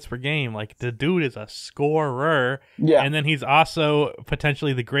 23 points per game. Like, the dude is a scorer. Yeah. And then he's also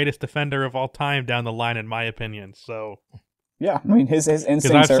potentially the greatest defender of all time down the line, in my opinion. So, yeah, I mean, his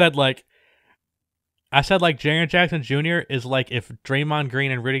instincts because I said Jaren Jackson Jr. is like if Draymond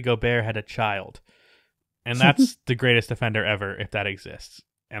Green and Rudy Gobert had a child. And that's the greatest defender ever, if that exists.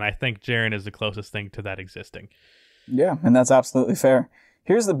 And I think Jaren is the closest thing to that existing. Yeah, and that's absolutely fair.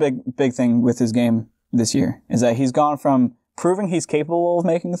 Here's the big thing with his game this year, is that he's gone from proving he's capable of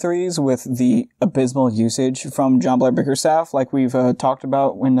making threes with the abysmal usage from John Blair Bickerstaff, like we've talked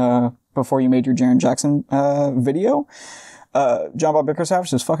about when before you made your Jaren Jackson video. John Blair Bickerstaff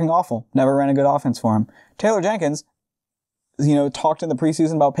is just fucking awful. Never ran a good offense for him. Taylor Jenkins, talked in the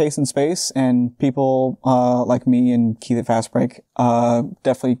preseason about pace and space, and people like me and Keith at Fast Break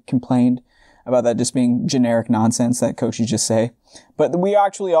definitely complained about that just being generic nonsense that coaches just say. But we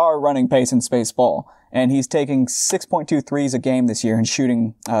actually are running pace and space ball, and he's taking 6.2 threes a game this year and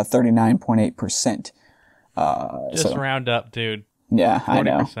shooting 39.8%. Just round up, dude. Yeah, 40%. I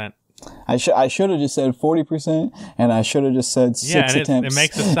know. I should have just said 40%, and I should have just said 6 attempts. It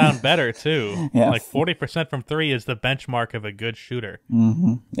makes it sound better, too. Yeah. Like, 40% from 3 is the benchmark of a good shooter.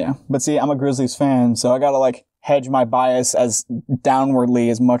 Mm-hmm. Yeah. But see, I'm a Grizzlies fan, so I gotta, hedge my bias as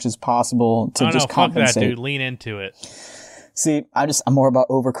downwardly as much as possible to just compensate. Fuck that, dude. Lean into it. See, I'm more about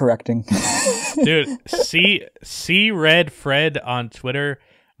overcorrecting. Dude, see Red Fred on Twitter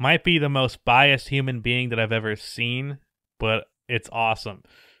might be the most biased human being that I've ever seen, but it's awesome.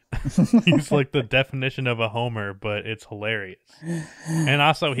 He's like the definition of a homer, but it's hilarious. And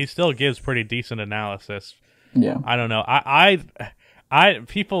also, he still gives pretty decent analysis. Yeah. I don't know. I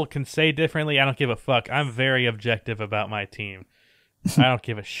people can say differently. I don't give a fuck. I'm very objective about my team. I don't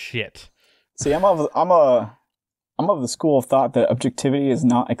give a shit. See, I'm of the school of thought that objectivity is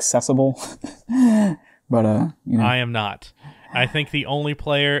not accessible. But I am not. I think the only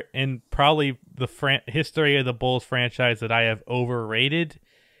player in probably the history of the Bulls franchise that I have overrated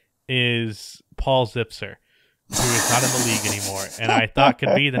is Paul Zipser, who is not in the league anymore, and I thought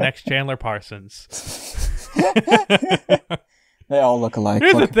could be the next Chandler Parsons. They all look alike.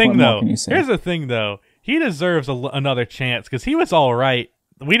 Here's the thing, though. He deserves another chance because he was all right.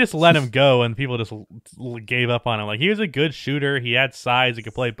 We just let him go, and people just gave up on him. Like, he was a good shooter. He had size. He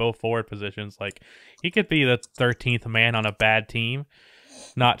could play both forward positions. Like, he could be the 13th man on a bad team.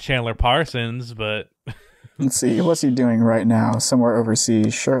 Not Chandler Parsons, but... Let's see. What's he doing right now? Somewhere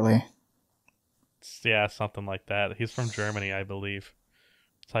overseas, surely. Yeah, something like that. He's from Germany, I believe.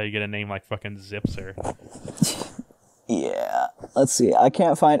 That's how you get a name like fucking Zipser. Yeah. Let's see. I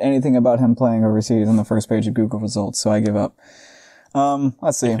can't find anything about him playing overseas on the first page of Google results, so I give up.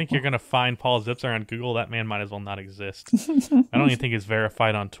 Let's see. I think you're going to find Paul Zipser on Google. That man might as well not exist. I don't even think he's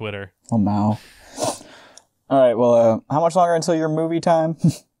verified on Twitter. Oh, Mao. All right. Well, how much longer until your movie time?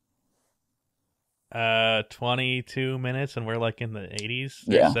 22 minutes, and we're like in the 80s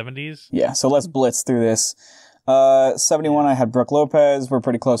or Yeah. 70s. Yeah. So let's blitz through this. 71. I had Brooke Lopez. We're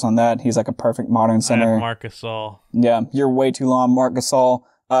pretty close on that. He's like a perfect modern I center. have Marc Gasol. Yeah, you're way too low on Marc Gasol.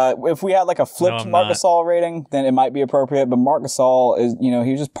 If we had like a flipped I'm Marc not. Gasol rating, then it might be appropriate. But Marc Gasol is, he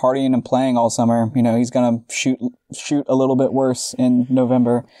was just partying and playing all summer. He's gonna shoot a little bit worse in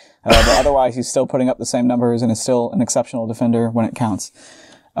November, but otherwise he's still putting up the same numbers and is still an exceptional defender when it counts.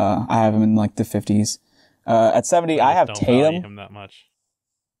 I have him in like the 50s. At 70, I have just don't value Tatum. him that much.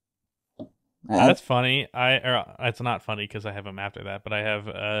 I- That's funny. It's not funny because I have him after that, but I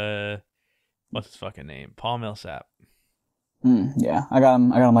have what's his fucking name? Paul Millsap. yeah, I got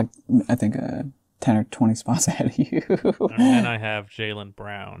him like I think 10 or 20 spots ahead of you. And then I have Jaylen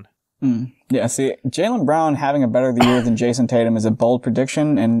Brown. Yeah, see, Jaylen Brown having a better year than Jason Tatum is a bold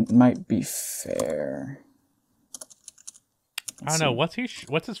prediction and might be fair. I don't know. What's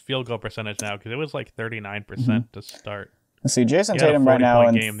his field goal percentage now? Because it was like 39% to start. Let's see, Jason He had a Tatum right now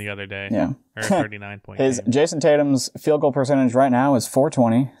 40-point in game the other day. yeah. Or a 39-point His game. Jason Tatum's field goal percentage right now is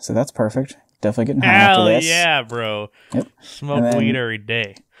 .420, so that's perfect. Definitely getting high after Hell this. yeah, bro. Yep. Smoke And then- weed every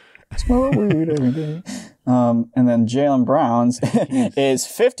day. Smoke weed every day. And then Jaylen Brown's is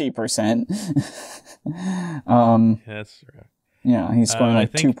 50%. Yeah, that's right. Yeah, he's scoring I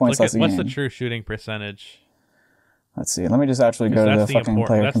like think, 2 points look less at, a what's game. the true shooting percentage? Let's see. Let me just actually go to the That's fucking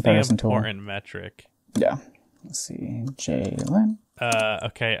player that's the comparison tool. important metric. Yeah. Let's see. Jaylen.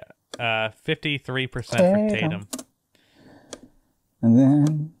 Okay. 53% for Tatum. Tatum. And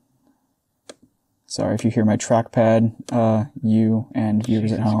then, sorry if you hear my trackpad, you and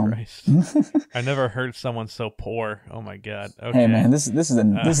viewers Jesus at home. Christ. I never heard someone so poor. Oh my god. Okay. Hey man, this is a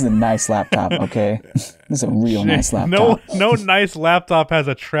nice laptop. Okay, this is a real nice laptop. No nice laptop has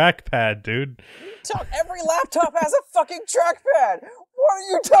a trackpad, dude. Every laptop has a fucking trackpad. What are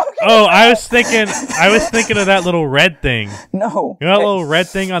you talking Oh, I was thinking of that little red thing. No. You know that little red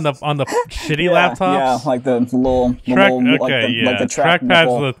thing on the shitty laptops? Yeah, like the little, Track, little okay, like yeah. like the track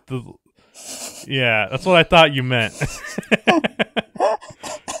nipple. Trackpad's yeah, that's what I thought you meant.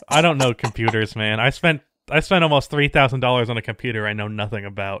 I don't know computers, man. I spent almost $3,000 on a computer I know nothing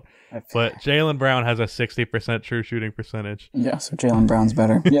about. But Jaylen Brown has a 60% true shooting percentage. Yeah, so Jaylen Brown's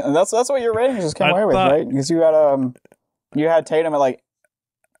better. Yeah, that's what your ratings just came I away with, thought- right? Because you had Tatum at like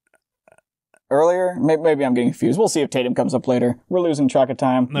earlier. Maybe I'm getting confused. We'll see if Tatum comes up later. We're losing track of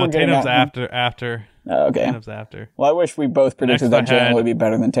time. No, We're getting Tatum's at- after. Oh, okay. Tatum's after. Well, I wish we both predicted Next that I Jalen had- would be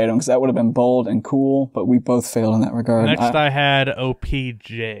better than Tatum because that would have been bold and cool, but we both failed in that regard. Next I had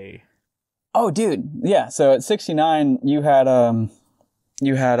OPJ. Oh, dude. Yeah. So at 69, you had Otto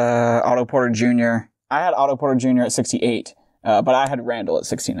Porter Jr. I had Otto Porter Jr. at 68, but I had Randall at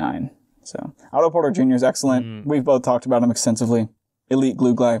 69. So Otto Porter Jr. is excellent. We've both talked about him extensively. Elite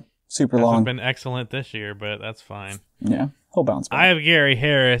glue guy, super Hasn't long. been excellent this year, but that's fine. Yeah, he'll bounce back. I have Gary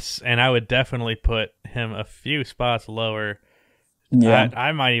Harris, and I would definitely put him a few spots lower. Yeah,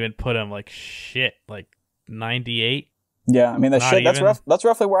 I might even put him like 98. yeah. I mean Not that's even. rough. That's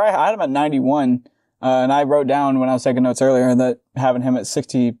roughly where I had him at 91. And I wrote down when I was taking notes earlier that having him at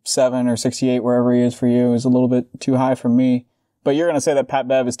 67 or 68, wherever he is for you, is a little bit too high for me. But you're going to say that Pat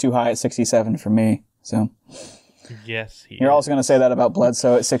Bev is too high at 67 for me. So Yes, you're also going to say that about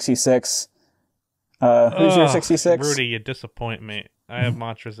Bledsoe at 66. Who's your 66? Rudy, you disappoint me. I have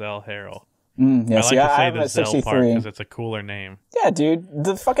Montrezl Harrell. Yeah, I see, like to I say have him the at Zell part 63. because it's a cooler name. Yeah, dude.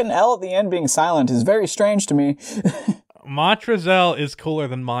 The fucking L at the end being silent is very strange to me. Montrezl is cooler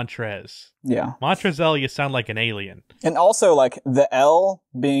than Montrez. Yeah. Montrezl, you sound like an alien. And also, like, the L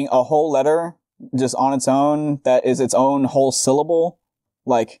being a whole letter just on its own, that is its own whole syllable,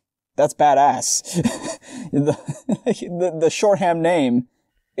 like, that's badass. the shorthand name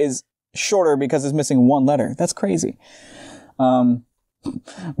is shorter because it's missing one letter. That's crazy.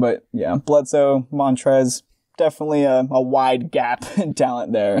 But yeah, Bledsoe, Montrez, definitely a wide gap in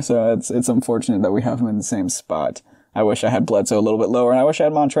talent there. So it's unfortunate that we have him in the same spot. I wish I had Bledsoe a little bit lower, and I wish I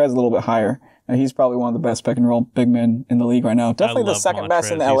had Montrez a little bit higher. And he's probably one of the best pick and roll big men in the league right now. Definitely I the love second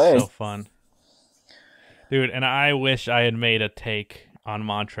best in Montrez. LA. He's so fun. Dude, and I wish I had made a take on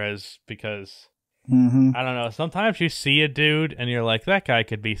Montrez because Mm-hmm. I don't know. Sometimes you see a dude and you're like, that guy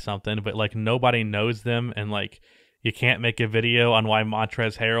could be something, but like nobody knows them, and like you can't make a video on why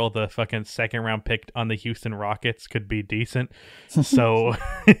Montrezl Harrell, the fucking second round pick on the Houston Rockets, could be decent. So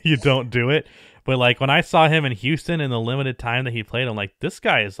you don't do it. But like when I saw him in Houston in the limited time that he played, I'm like, this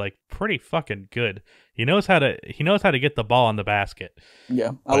guy is like pretty fucking good. He knows how to get the ball in the basket.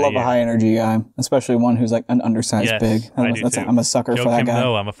 Yeah, I love a high energy guy, especially one who's like an undersized Yes, big. I do too. I'm a sucker for that Joakim guy.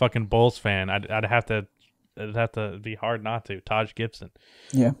 Noah, I'm a fucking Bulls fan. I'd have to it'd have to be hard not to. Taj Gibson.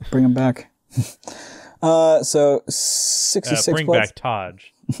 Yeah, bring him back. So 66 Bring points. back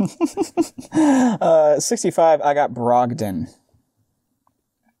Taj. 65, I got Brogdon.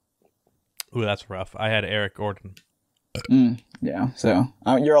 Ooh, that's rough. I had Eric Gordon. Yeah, so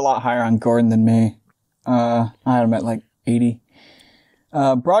you're a lot higher on Gordon than me. I had him at like 80.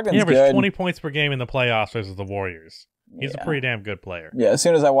 Brogdon's He averaged good. 20 points per game in the playoffs versus the Warriors. He's a Yeah. pretty damn good player. Yeah, as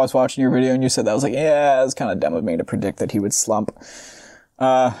soon as I was watching your video and you said that, I was like, yeah, it's kind of dumb of me to predict that he would slump.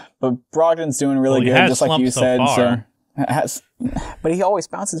 But Brogdon's doing really Well, he good, has just like you slumped so said. far. But he always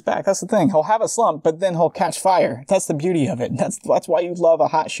bounces back. That's the thing. He'll have a slump, but then he'll catch fire. That's the beauty of it. That's why you love a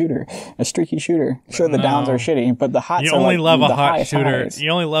hot shooter, a streaky shooter. Sure, the downs are shitty, but the hots You are only like love a the hot highest shooter. highs. You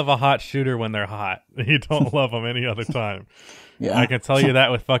only love a hot shooter when they're hot. You don't love them any other time. Yeah. I can tell you that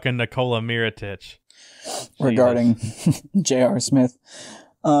with fucking Nikola Mirotic. Regarding J.R. Smith.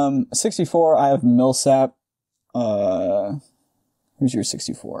 64, I have Millsap. Who's your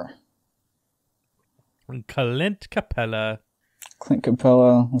 64? Clint Capella. Clint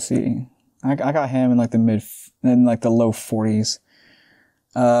Capella. Let's see. I got him in like the low 40s.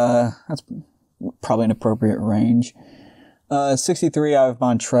 That's probably an appropriate range. 63, I have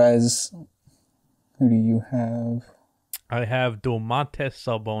Montrez. Who do you have? I have Domantas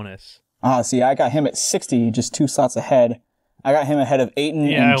Sabonis. See, I got him at 60, just 2 slots ahead. I got him ahead of Ayton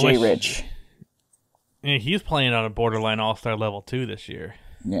and Jay Rich. Yeah, he's playing on a borderline all-star level too this year.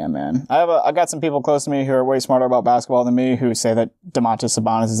 Yeah, man. I got some people close to me who are way smarter about basketball than me who say that Domantas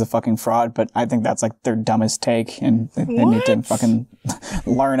Sabonis is a fucking fraud, but I think that's like their dumbest take, and they need to fucking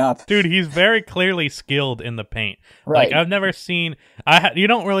learn up. Dude, he's very clearly skilled in the paint. Right. Like, I've never seen... you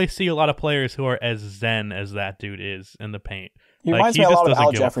don't really see a lot of players who are as zen as that dude is in the paint. He Like, reminds me a just lot of doesn't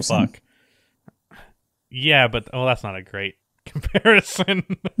Al give a Jefferson. fuck. Yeah, but that's not a great comparison.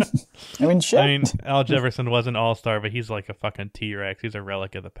 I mean, shit. I mean, Al Jefferson was an all-star, but he's like a fucking T-Rex. He's a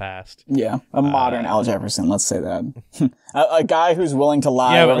relic of the past. Yeah, a modern Al Jefferson, let's say that. a guy who's willing to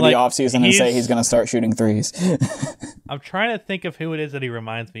lie Yeah, but, over like, the offseason and say he's going to start shooting threes. I'm trying to think of who it is that he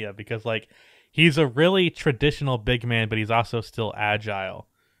reminds me of, because like he's a really traditional big man, but he's also still agile.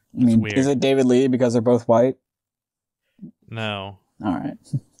 I mean, weird. is it David Lee because they're both white? No, All right.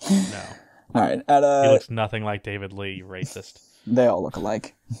 no. All right. He looks nothing like David Lee, you racist. They all look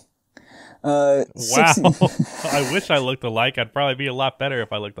alike. Wow. 60 I wish I looked alike. I'd probably be a lot better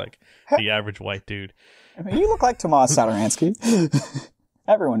if I looked like the average white dude. I mean, you look like Tomas Satoransky.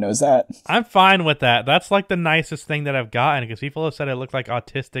 Everyone knows that. I'm fine with that. That's like the nicest thing that I've gotten, because people have said I look like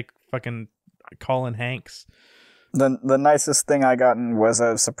autistic fucking Colin Hanks. The nicest thing I gotten was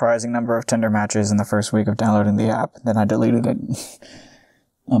a surprising number of Tinder matches in the first week of downloading the app. Then I deleted it.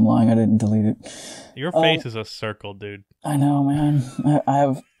 I'm lying, I didn't delete it. Your face is a circle, dude. I know, man. I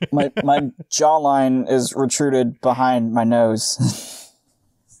have my jawline is retruded behind my nose.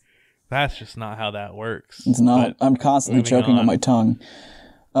 That's just not how that works. It's not. But I'm constantly moving choking on on. my tongue.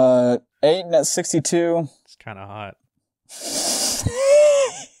 Ayton at 62. It's kind of hot.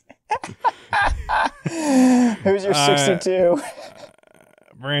 Who's your 62?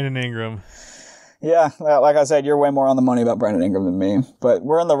 Brandon Ingram. Yeah, like I said, you're way more on the money about Brandon Ingram than me, but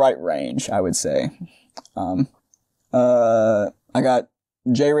we're in the right range, I would say. I got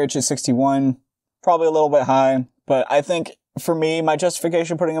Jay Rich at 61, probably a little bit high, but I think for me, my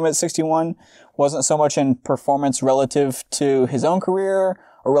justification putting him at 61 wasn't so much in performance relative to his own career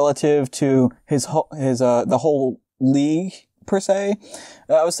or relative to the whole league per se.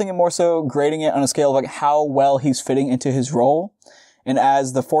 I was thinking more so grading it on a scale of like how well he's fitting into his role. And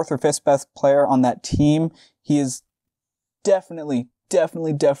as the 4th or 5th best player on that team, he is definitely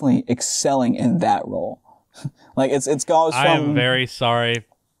excelling in that role. Like it's goes from. I am very sorry,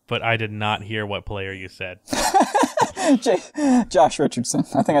 but I did not hear what player you said. Josh Richardson.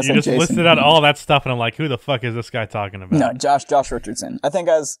 I think I said You just Jason. listed out all that stuff, and I'm like, who the fuck is this guy talking about? No, Josh Richardson. I think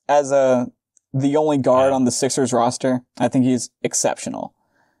as the only guard on the Sixers roster, I think he's exceptional.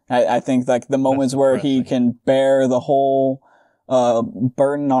 I think like the moments where he can bear the whole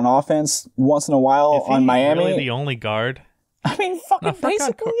burden on offense once in a while Is he on Miami. really the only guard? I mean, fucking No,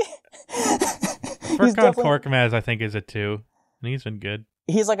 basically. Furkan Korkmaz, I think, is a 2, and he's been good.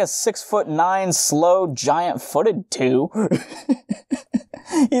 He's like a 6'9", slow, giant-footed 2.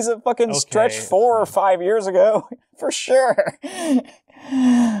 He's a fucking stretch 4 or 5 years ago, for sure. He's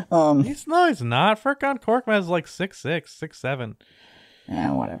not. Furkan Korkmaz is like 6'6", 6'7".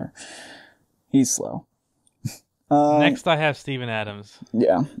 Yeah, whatever. He's slow. Next, I have Steven Adams.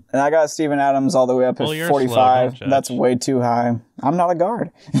 Yeah, and I got Steven Adams all the way up Well, at you're 45. slow, don't judge. That's way too high. I'm not a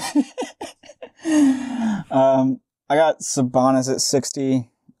guard. I got Sabonis at 60.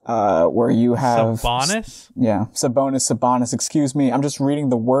 where you have Sabonis? Yeah, Sabonis. Excuse me, I'm just reading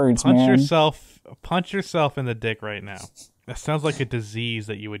the words, Punch man. yourself in the dick right now. That sounds like a disease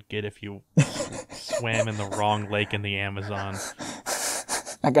that you would get if you swam in the wrong lake in the Amazon.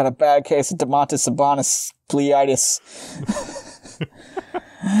 I got a bad case of Domantas Sabonis pleitis.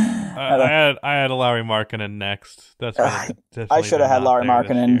 I had a Lauri Markkanen next. That's I should have had Lauri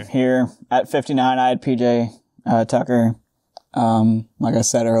Markkanen here at 59. I had PJ Tucker. Like I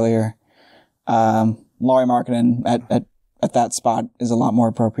said earlier, Lauri Markkanen at that spot is a lot more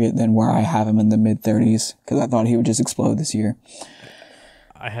appropriate than where I have him in the mid 30s because I thought he would just explode this year.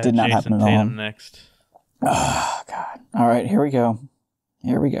 I had Did not Jason happen at all. Tatum next. Oh God! All right, here we go.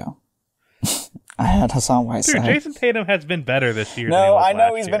 I had Hassan Whiteside. Dude, Jason Tatum has been better this year. No, I than know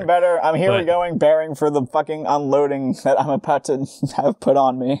he was he's last been year. better. I'm here But- going bearing for the fucking unloading that I'm about to have put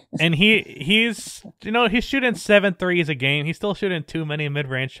on me. And he's shooting 7 threes a game. He's still shooting too many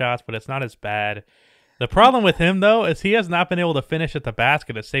mid-range shots, but it's not as bad. The problem with him though is he has not been able to finish at the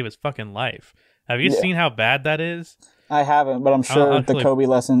basket to save his fucking life. Have you seen how bad that is? I haven't, but I'm sure I'll the Kobe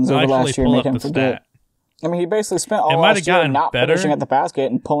lessons over last year pull make up him the forget. stat. I mean, he basically spent all It might have last year gotten not better. finishing at the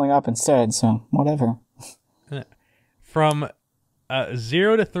basket and pulling up instead, so whatever. From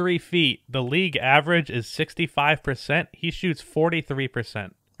 0 to 3 feet, the league average is 65%. He shoots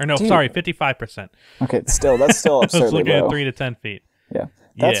 43%. Or no, Dude. sorry, 55%. Okay, that's still I was absurdly looking low. at 3 to 10 feet. Yeah,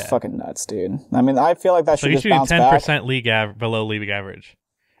 that's Yeah. fucking nuts, dude. I mean, I feel like that So should he's just shooting bounce 10% back. below league average.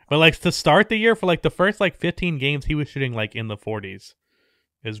 But like to start the year for like the first like 15 games, he was shooting like in the 40s.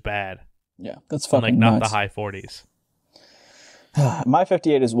 Is bad. Yeah, that's And fucking like not nuts. the high 40s. My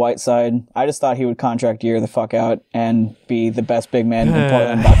 58 is Whiteside. I just thought he would contract year the fuck out and be the best big man in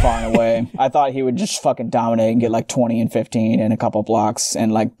Portland by far and away. I thought he would just fucking dominate and get like 20 and 15 and a couple blocks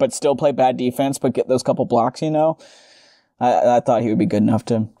and like, but still play bad defense, but get those couple blocks, you know? I thought he would be good enough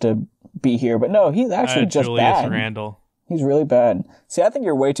to be here, but no, he's actually just Julius bad. Randle. He's really bad. See, I think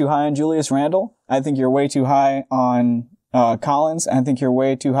you're way too high on Julius Randle. I think you're way too high on Collins. And I think you're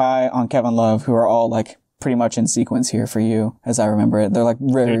way too high on Kevin Love, who are all like pretty much in sequence here for you, as I remember it. They're like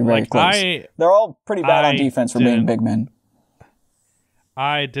very, Dude, very like, close. They're all pretty bad on I defense for being didn't- big men.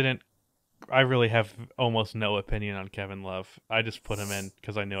 I really have almost no opinion on Kevin Love. I just put him in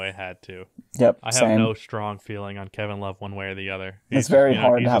because I knew I had to. Yep, I have same. no strong feeling on Kevin Love one way or the other. It's very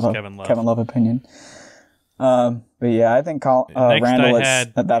hard he's to have just a Kevin Love opinion. But yeah, I think Next Randall I is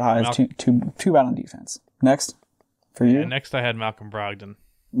had at that high is too bad on defense. Next, for you. And next I had Malcolm Brogdon.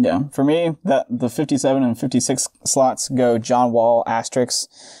 Yeah, for me, that the 57 and 56 slots go John Wall, asterisks,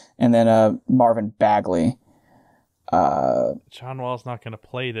 and then Marvin Bagley. John Wall's not going to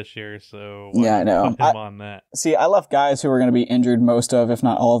play this year, so Yeah, I know. put him on that. See, I left guys who are going to be injured most of, if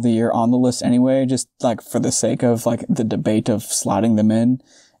not all of the year on the list anyway, just like for the sake of like the debate of slotting them in.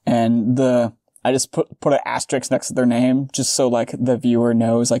 And I just put an asterisk next to their name just so like the viewer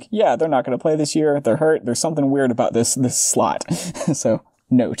knows like, yeah, they're not going to play this year. They're hurt. There's something weird about this slot. So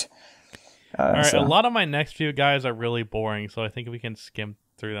note. All right, so- a lot of my next few guys are really boring, so I think we can skim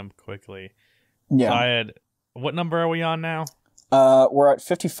through them quickly. Yeah. So I had, what number are we on now? We're at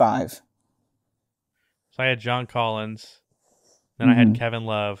 55. So I had John Collins, then I had Kevin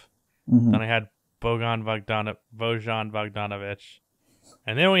Love, Mhm. then I had Bojan Bogdanovic,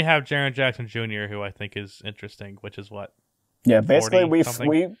 and then we have Jaren Jackson Jr., who I think is interesting, which is what? Yeah, basically 40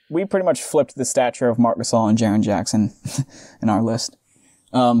 something? we pretty much flipped the stature of Marc Gasol and Jaren Jackson in our list.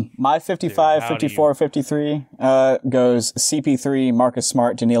 My 55, Dude, how do 54, 53 goes CP3, Marcus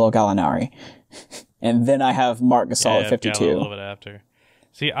Smart, Danilo Gallinari. And then I have Marc Gasol Yeah, at I've got a 52. little bit after.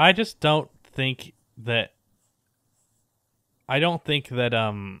 See, I just don't think that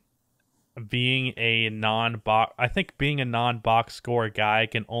being a non-box, I think being a non-box score guy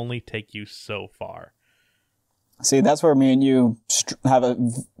can only take you so far. See, that's where me and you have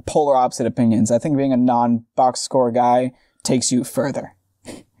polar opposite opinions. I think being a non-box score guy takes you further.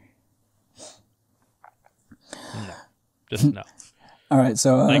 Just no. All right,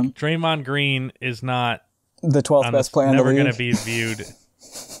 so Like Draymond Green is not the 12th best player in the never league. going to be viewed.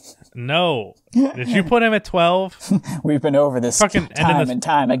 No. Did you put him at 12? We've been over this Fucking ended time this- and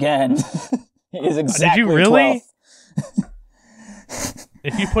time again. He is exactly Did you really? 12th.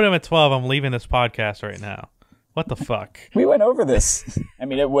 If you put him at 12, I'm leaving this podcast right now. What the fuck? We went over this. I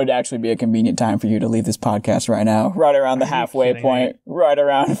mean, it would actually be a convenient time for you to leave this podcast right now, right around the halfway kidding point, right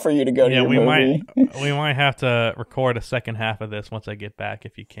around for you to go to Yeah, your we movie. might have to record a second half of this once I get back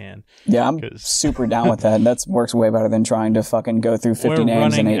if you can. Yeah, I'm 'Cause- super down with that. That works way better than trying to fucking go through 50 We're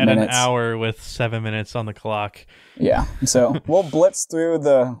names in running 8 at minutes. an hour with 7 minutes on the clock. Yeah, so we'll blitz through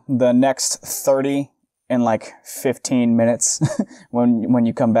the next 30 in like 15 minutes when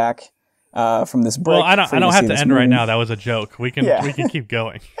you come back from this break. Well, I don't have to end right now. That was a joke. We can keep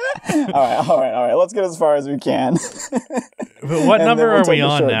going. all right. Let's get as far as we can. But what number are we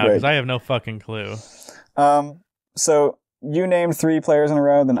on now? Because I have no fucking clue. So you named 3 players in a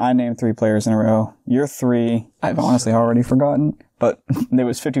row, then I named 3 players in a row. You're 3. I've honestly already forgotten, but it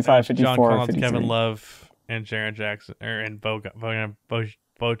was 55, 54, John Collins, 53. Kevin Love, and Jaren Jackson, and Bojan.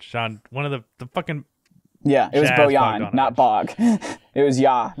 One of the fucking. Yeah, it was Jazz Bojan, not Bog. It was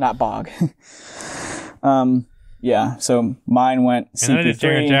not Bog. Yeah, so mine went CP3, and then I did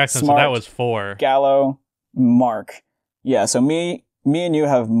Jaren Jackson, Smart, so that was 4. Gallo, Mark. Yeah, so me and you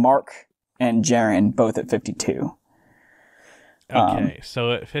have Mark and Jaren both at 52. Okay,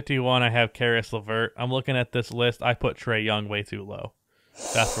 so at 51, I have Karis LeVert. I'm looking at this list. I put Trae Young way too low.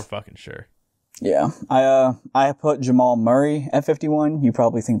 That's for fucking sure. Yeah, I put Jamal Murray at 51. You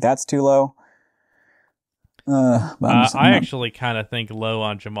probably think that's too low. I actually kind of think low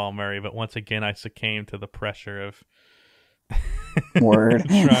on Jamal Murray, but once again, I succumb to the pressure of word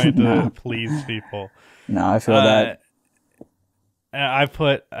trying to please people. No, I feel that. I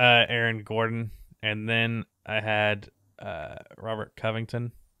put Aaron Gordon, and then I had Robert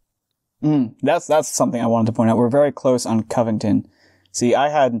Covington. That's something I wanted to point out. We're very close on Covington. See, I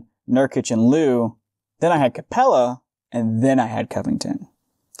had Nurkic and Lou, then I had Capella, and then I had Covington.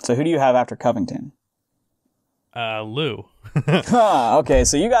 So who do you have after Covington? Lou. Okay,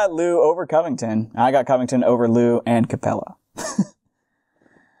 so you got Lou over Covington. I got Covington over Lou and Capella.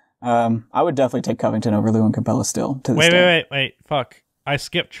 I would definitely take Covington over Lou and Capella still to this day. Wait. Fuck. I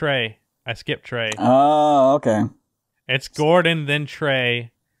skipped Trae. Oh, okay. It's Gordon, then Trae,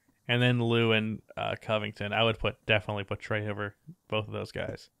 and then Lou and Covington. I would definitely put Trae over both of those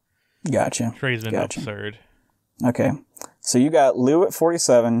guys. Gotcha. Trae's been absurd. Okay. So you got Lou at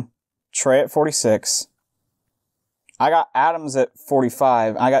 47, Trae at 46. I got Adams at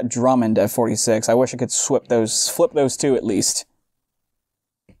 45. I got Drummond at 46. I wish I could flip those two at least.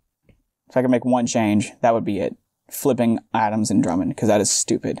 If I could make one change, that would be it. Flipping Adams and Drummond, because that is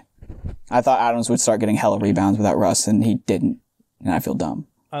stupid. I thought Adams would start getting hella rebounds without Russ, and he didn't. And I feel dumb.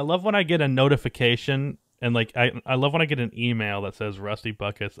 I love when I get a notification, and like I love when I get an email that says Rusty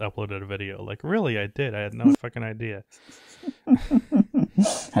Buckets uploaded a video. Like, really, I did. I had no fucking idea. I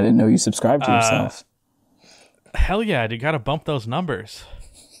didn't know you subscribed to yourself. Hell yeah, you gotta bump those numbers.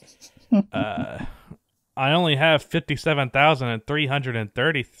 I only have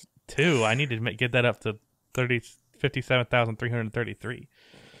 57,332. I need to get that up to 57,333.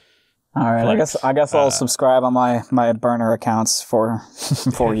 All right, Flex. I guess I'll subscribe on my burner accounts for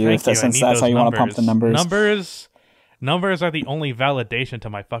you, since that's how you want to pump the numbers. Numbers are the only validation to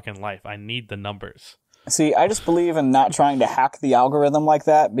my fucking life. I need the numbers. See, I just believe in not trying to hack the algorithm like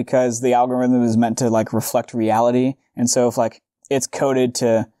that, because the algorithm is meant to like reflect reality. And so if like it's coded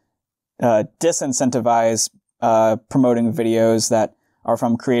to disincentivize promoting videos that are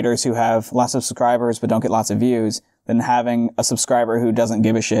from creators who have lots of subscribers but don't get lots of views, then having a subscriber who doesn't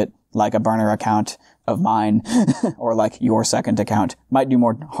give a shit, like a burner account of mine or like your second account, might do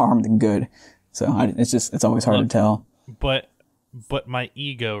more harm than good. So it's always hard to tell. But my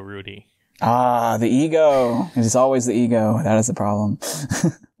ego, Rudy. The ego. It is always the ego. That is the problem.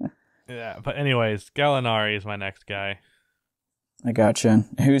 Yeah, but anyways, Gallinari is my next guy. I gotcha.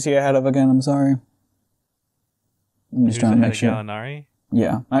 Who's he ahead of again? I'm sorry. I'm just trying to make sure. Gallinari?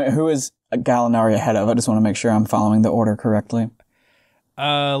 Yeah. Who is Gallinari ahead of? I just want to make sure I'm following the order correctly.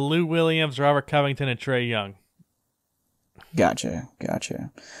 Lou Williams, Robert Covington, and Trae Young. Gotcha.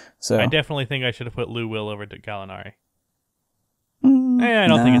 So I definitely think I should have put Lou Will over to Gallinari. I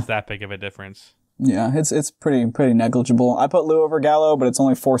don't think it's that big of a difference. Yeah, it's pretty negligible. I put Lou over Gallo, but it's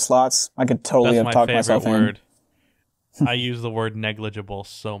only 4 slots. I could totally have talked myself word. I use the word negligible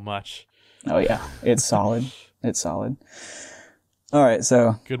so much. Oh yeah, it's solid. It's solid. All right,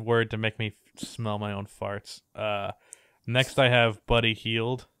 so good word to make me smell my own farts. Next, I have Buddy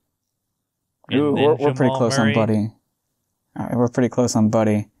Hield. Ooh, we're pretty close on Buddy. All right, we're pretty close on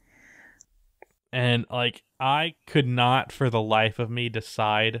Buddy. And like, I could not for the life of me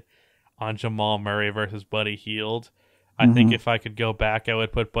decide on Jamal Murray versus Buddy Hield. I think if I could go back, I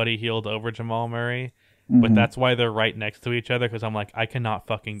would put Buddy Hield over Jamal Murray. But that's why they're right next to each other, because I'm like, I cannot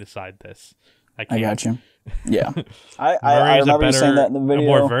fucking decide this. I got you. Yeah. I remember you saying that in the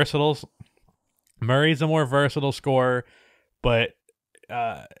video. Murray's a more versatile scorer, but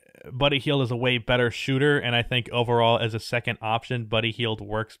Buddy Hield is a way better shooter, and I think overall as a second option, Buddy Hield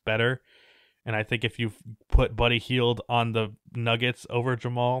works better. And I think if you put Buddy Hield on the Nuggets over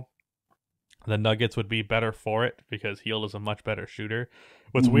Jamal, the Nuggets would be better for it because Hield is a much better shooter.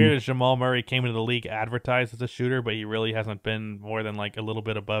 What's weird is Jamal Murray came into the league advertised as a shooter, but he really hasn't been more than like a little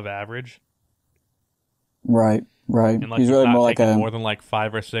bit above average. Right. And like He's really not more like taking a more than like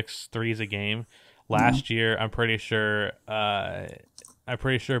 5 or 6 threes a game. Last year, I'm pretty sure Buddy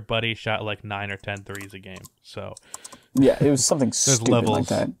shot like 9 or 10 threes a game. So yeah, it was something stupid levels. like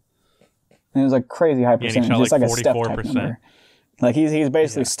that. And it was like crazy high Yeah, and he percentage, shot just like like a Steph type 44%. number. Like he's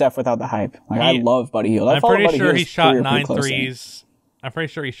basically Steph without the hype. Like I love Buddy Hield. I'm pretty sure he shot 9 9 threes. I'm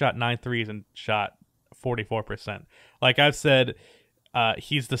pretty sure he shot 9 threes and shot 44%. Like I've said,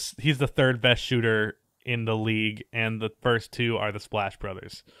 he's the third best shooter in the league, and the first 2 are the Splash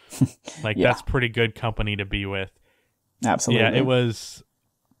Brothers. Like that's pretty good company to be with. Absolutely. Yeah, it was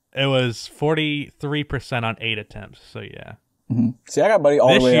 43% on 8 attempts. So yeah. See, I got Buddy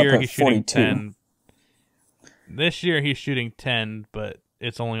all the way up Year at he's shooting 42. 10. This year he's shooting 10, but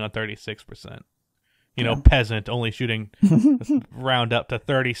it's only on 36%. You know, peasant only shooting round up to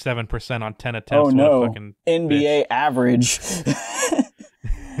 37% on 10 attempts. Oh What a no, fucking NBA bitch. average.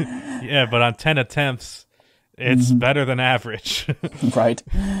 Yeah, but on 10 attempts, it's better than average. Right.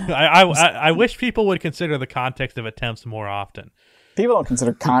 I wish people would consider the context of attempts more often. People don't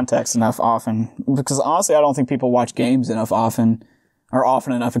consider context enough often because honestly, I don't think people watch games enough often. Or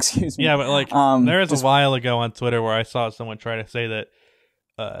often enough, excuse me. Yeah, but like there was a while ago on Twitter where I saw someone try to say that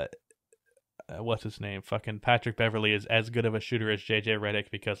what's his name? Fucking Patrick Beverly is as good of a shooter as JJ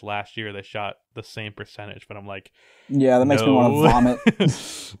Redick because last year they shot the same percentage. But I'm like, yeah, that makes me want to vomit.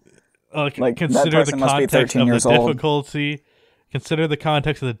 Like consider the person must be context 13 of the years old. difficulty. Consider the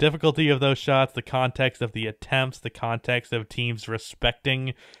context of the difficulty of those shots, the context of the attempts, the context of teams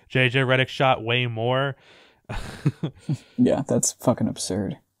respecting JJ Redick's shot way more. Yeah, that's fucking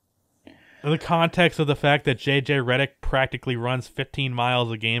absurd. The context of the fact that JJ Redick practically runs 15 miles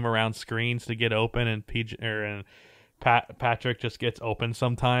a game around screens to get open, and Patrick just gets open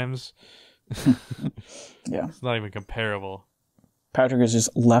sometimes. Yeah, It's not even comparable. Patrick is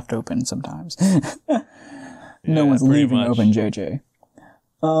just left open sometimes. No Yeah, one's pretty leaving much. open JJ.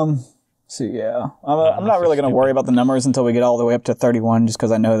 So yeah, I'm not really going to worry about the numbers until we get all the way up to 31, just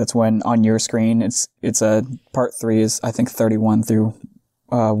because I know that's when on your screen it's a part 3 is I think 31 through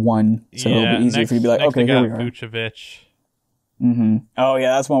 1, so it'll be easier for you to be like, next okay, we here got we are. Vucevic. Oh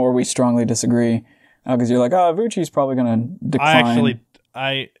yeah, that's one where we strongly disagree. Because you're like, oh, Vucci's probably going to decline.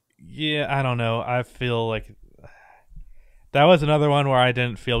 I don't know. I feel like that was another one where I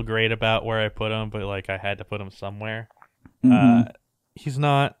didn't feel great about where I put him, but like I had to put him somewhere. He's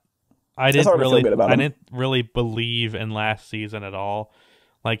not. I didn't really believe in last season at all.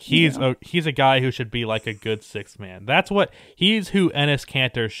 Like he's a guy who should be like a good 6th man. He's who Enes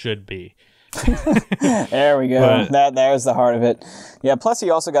Kanter should be. There we go. There's the heart of it. Yeah. Plus, he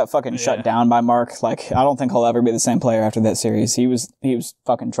also got fucking shut down by Mark. Like, I don't think he'll ever be the same player after that series. He was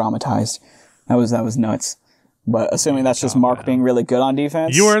fucking traumatized. That was nuts. But assuming that's just Mark being really good on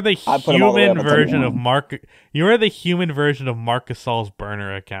defense, You are the human version of 31. Mark. You are the human version of Marc Gasol's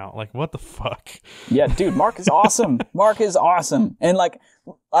burner account. Like, what the fuck? Yeah, dude, Mark is awesome. Mark is awesome. And like,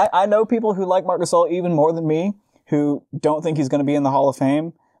 I know people who like Marc Gasol even more than me, who don't think he's going to be in the Hall of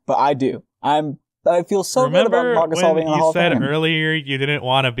Fame, but I do. I feel so good about Marc Gasol being in the Hall of Fame. You said earlier you didn't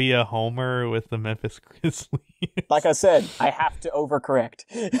want to be a homer with the Memphis Grizzlies. Like I said, I have to overcorrect.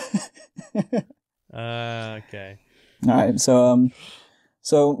 Okay. All right, so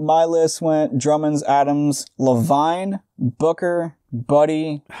my list went Drummonds, Adams, Levine, Booker,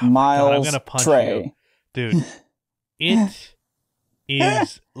 Buddy, Miles, God, I'm gonna punch Trey. you. Dude, it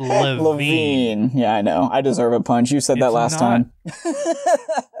is Levine. Yeah, I know. I deserve a punch. You said that It's last not- time.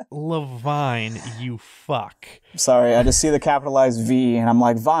 Levine, you fuck. Sorry, I just see the capitalized V, and I'm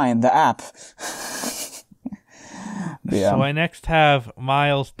like, Vine, the app. Yeah. So I next have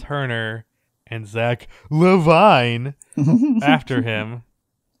Miles Turner and Zach Levine after him.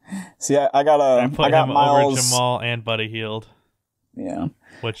 See, I got him Miles. over Jamal and Buddy Hield, Yeah,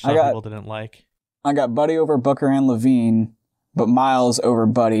 which some people didn't like. I got Buddy over Booker and Levine, but Miles over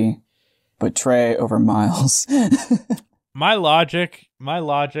Buddy, but Trey over Miles. My logic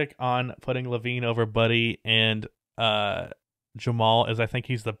on putting Levine over Buddy and Jamal is I think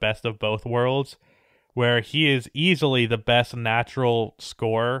he's the best of both worlds, where he is easily the best natural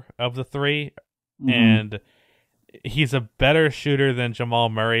scorer of the 3, and he's a better shooter than Jamal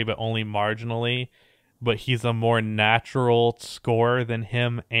Murray, but only marginally. But he's a more natural scorer than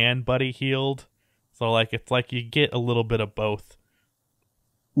him and Buddy Hield. So like it's like you get a little bit of both.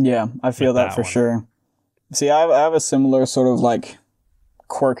 Yeah, I feel that for sure. See, I have a similar sort of like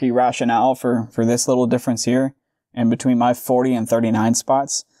quirky rationale for this little difference here. And between my 40 and 39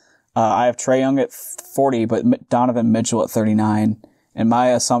 spots, I have Trae Young at 40, but Donovan Mitchell at 39. And my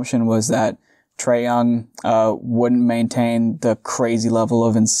assumption was that Trae Young wouldn't maintain the crazy level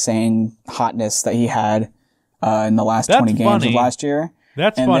of insane hotness that he had in the last 20 games of last year.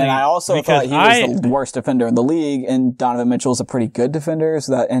 That's and funny. And then I also thought he was the worst defender in the league, and Donovan Mitchell's a pretty good defender,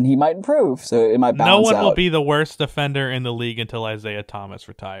 and he might improve, so it might balance out. No one will be the worst defender in the league until Isaiah Thomas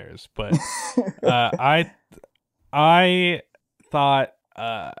retires. But I thought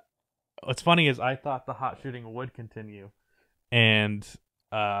what's funny is I thought the hot shooting would continue, and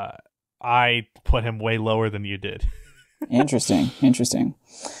I put him way lower than you did. Interesting.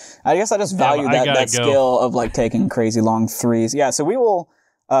 I guess I just value that skill of like taking crazy long threes. Yeah, so we will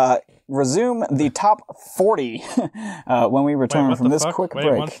resume the top 40 when we return from this quick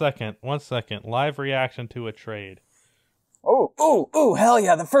break. One second. Live reaction to a trade. Oh, hell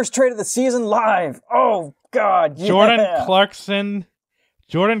yeah. The first trade of the season live. Oh, God, yeah.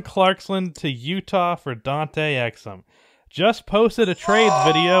 Jordan Clarkson to Utah for Dante Exum. Just posted a trades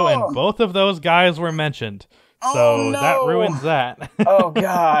video, and both of those guys were mentioned. So no. That ruins that. Oh,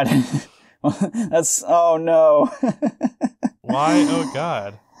 God. Oh, no. Why? Oh,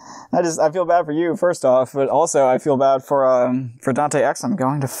 God. I feel bad for you, first off, but also I feel bad for Dante Exum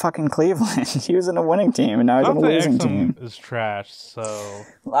going to fucking Cleveland. He was in a winning team, and now he's in a losing team. Is trash, so...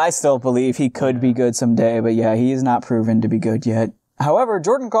 I still believe he could be good someday, but yeah, he's not proven to be good yet. However,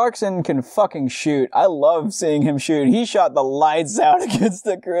 Jordan Clarkson can fucking shoot. I love seeing him shoot. He shot the lights out against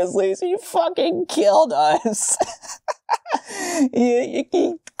the Grizzlies. He fucking killed us.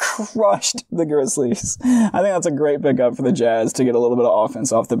 He crushed the Grizzlies. I think that's a great pickup for the Jazz to get a little bit of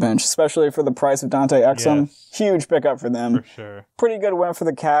offense off the bench, especially for the price of Dante Exum. Yes. Huge pickup for them. For sure. Pretty good win for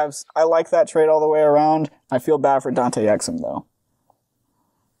the Cavs. I like that trade all the way around. I feel bad for Dante Exum, though.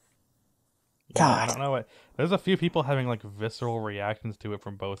 Yeah, God. I don't know what... There's a few people having like visceral reactions to it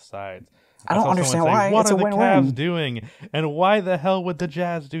from both sides. I don't understand why. What are the Cavs doing? And why the hell would the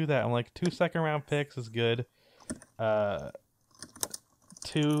Jazz do that? I'm like, 2 second-round picks is good. And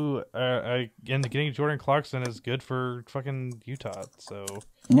getting Jordan Clarkson is good for fucking Utah. So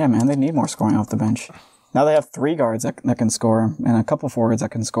yeah, man, they need more scoring off the bench. Now they have 3 guards that can score and a couple forwards that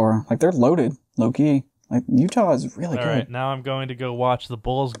can score. Like they're loaded, low key. Like, Utah is really good. All right, now I'm going to go watch the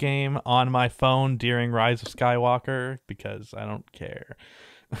Bulls game on my phone during Rise of Skywalker because I don't care.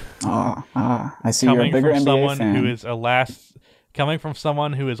 I see you're a bigger NBA fan. Coming from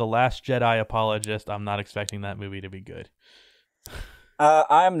someone who is a Last Jedi apologist, I'm not expecting that movie to be good.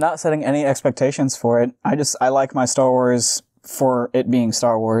 I'm not setting any expectations for it. I like my Star Wars for it being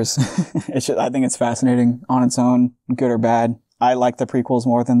Star Wars. I think it's fascinating on its own, good or bad. I like the prequels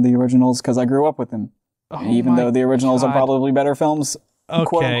more than the originals because I grew up with them. Even though the originals are probably better films,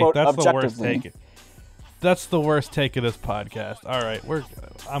 quote unquote, that's objectively. The worst take. That's the worst take of this podcast. All right,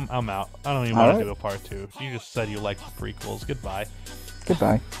 I'm out. I don't even want to do a part 2. You just said you liked the prequels. Goodbye.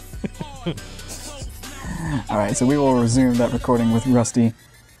 All right, so we will resume that recording with Rusty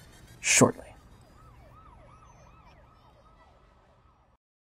shortly.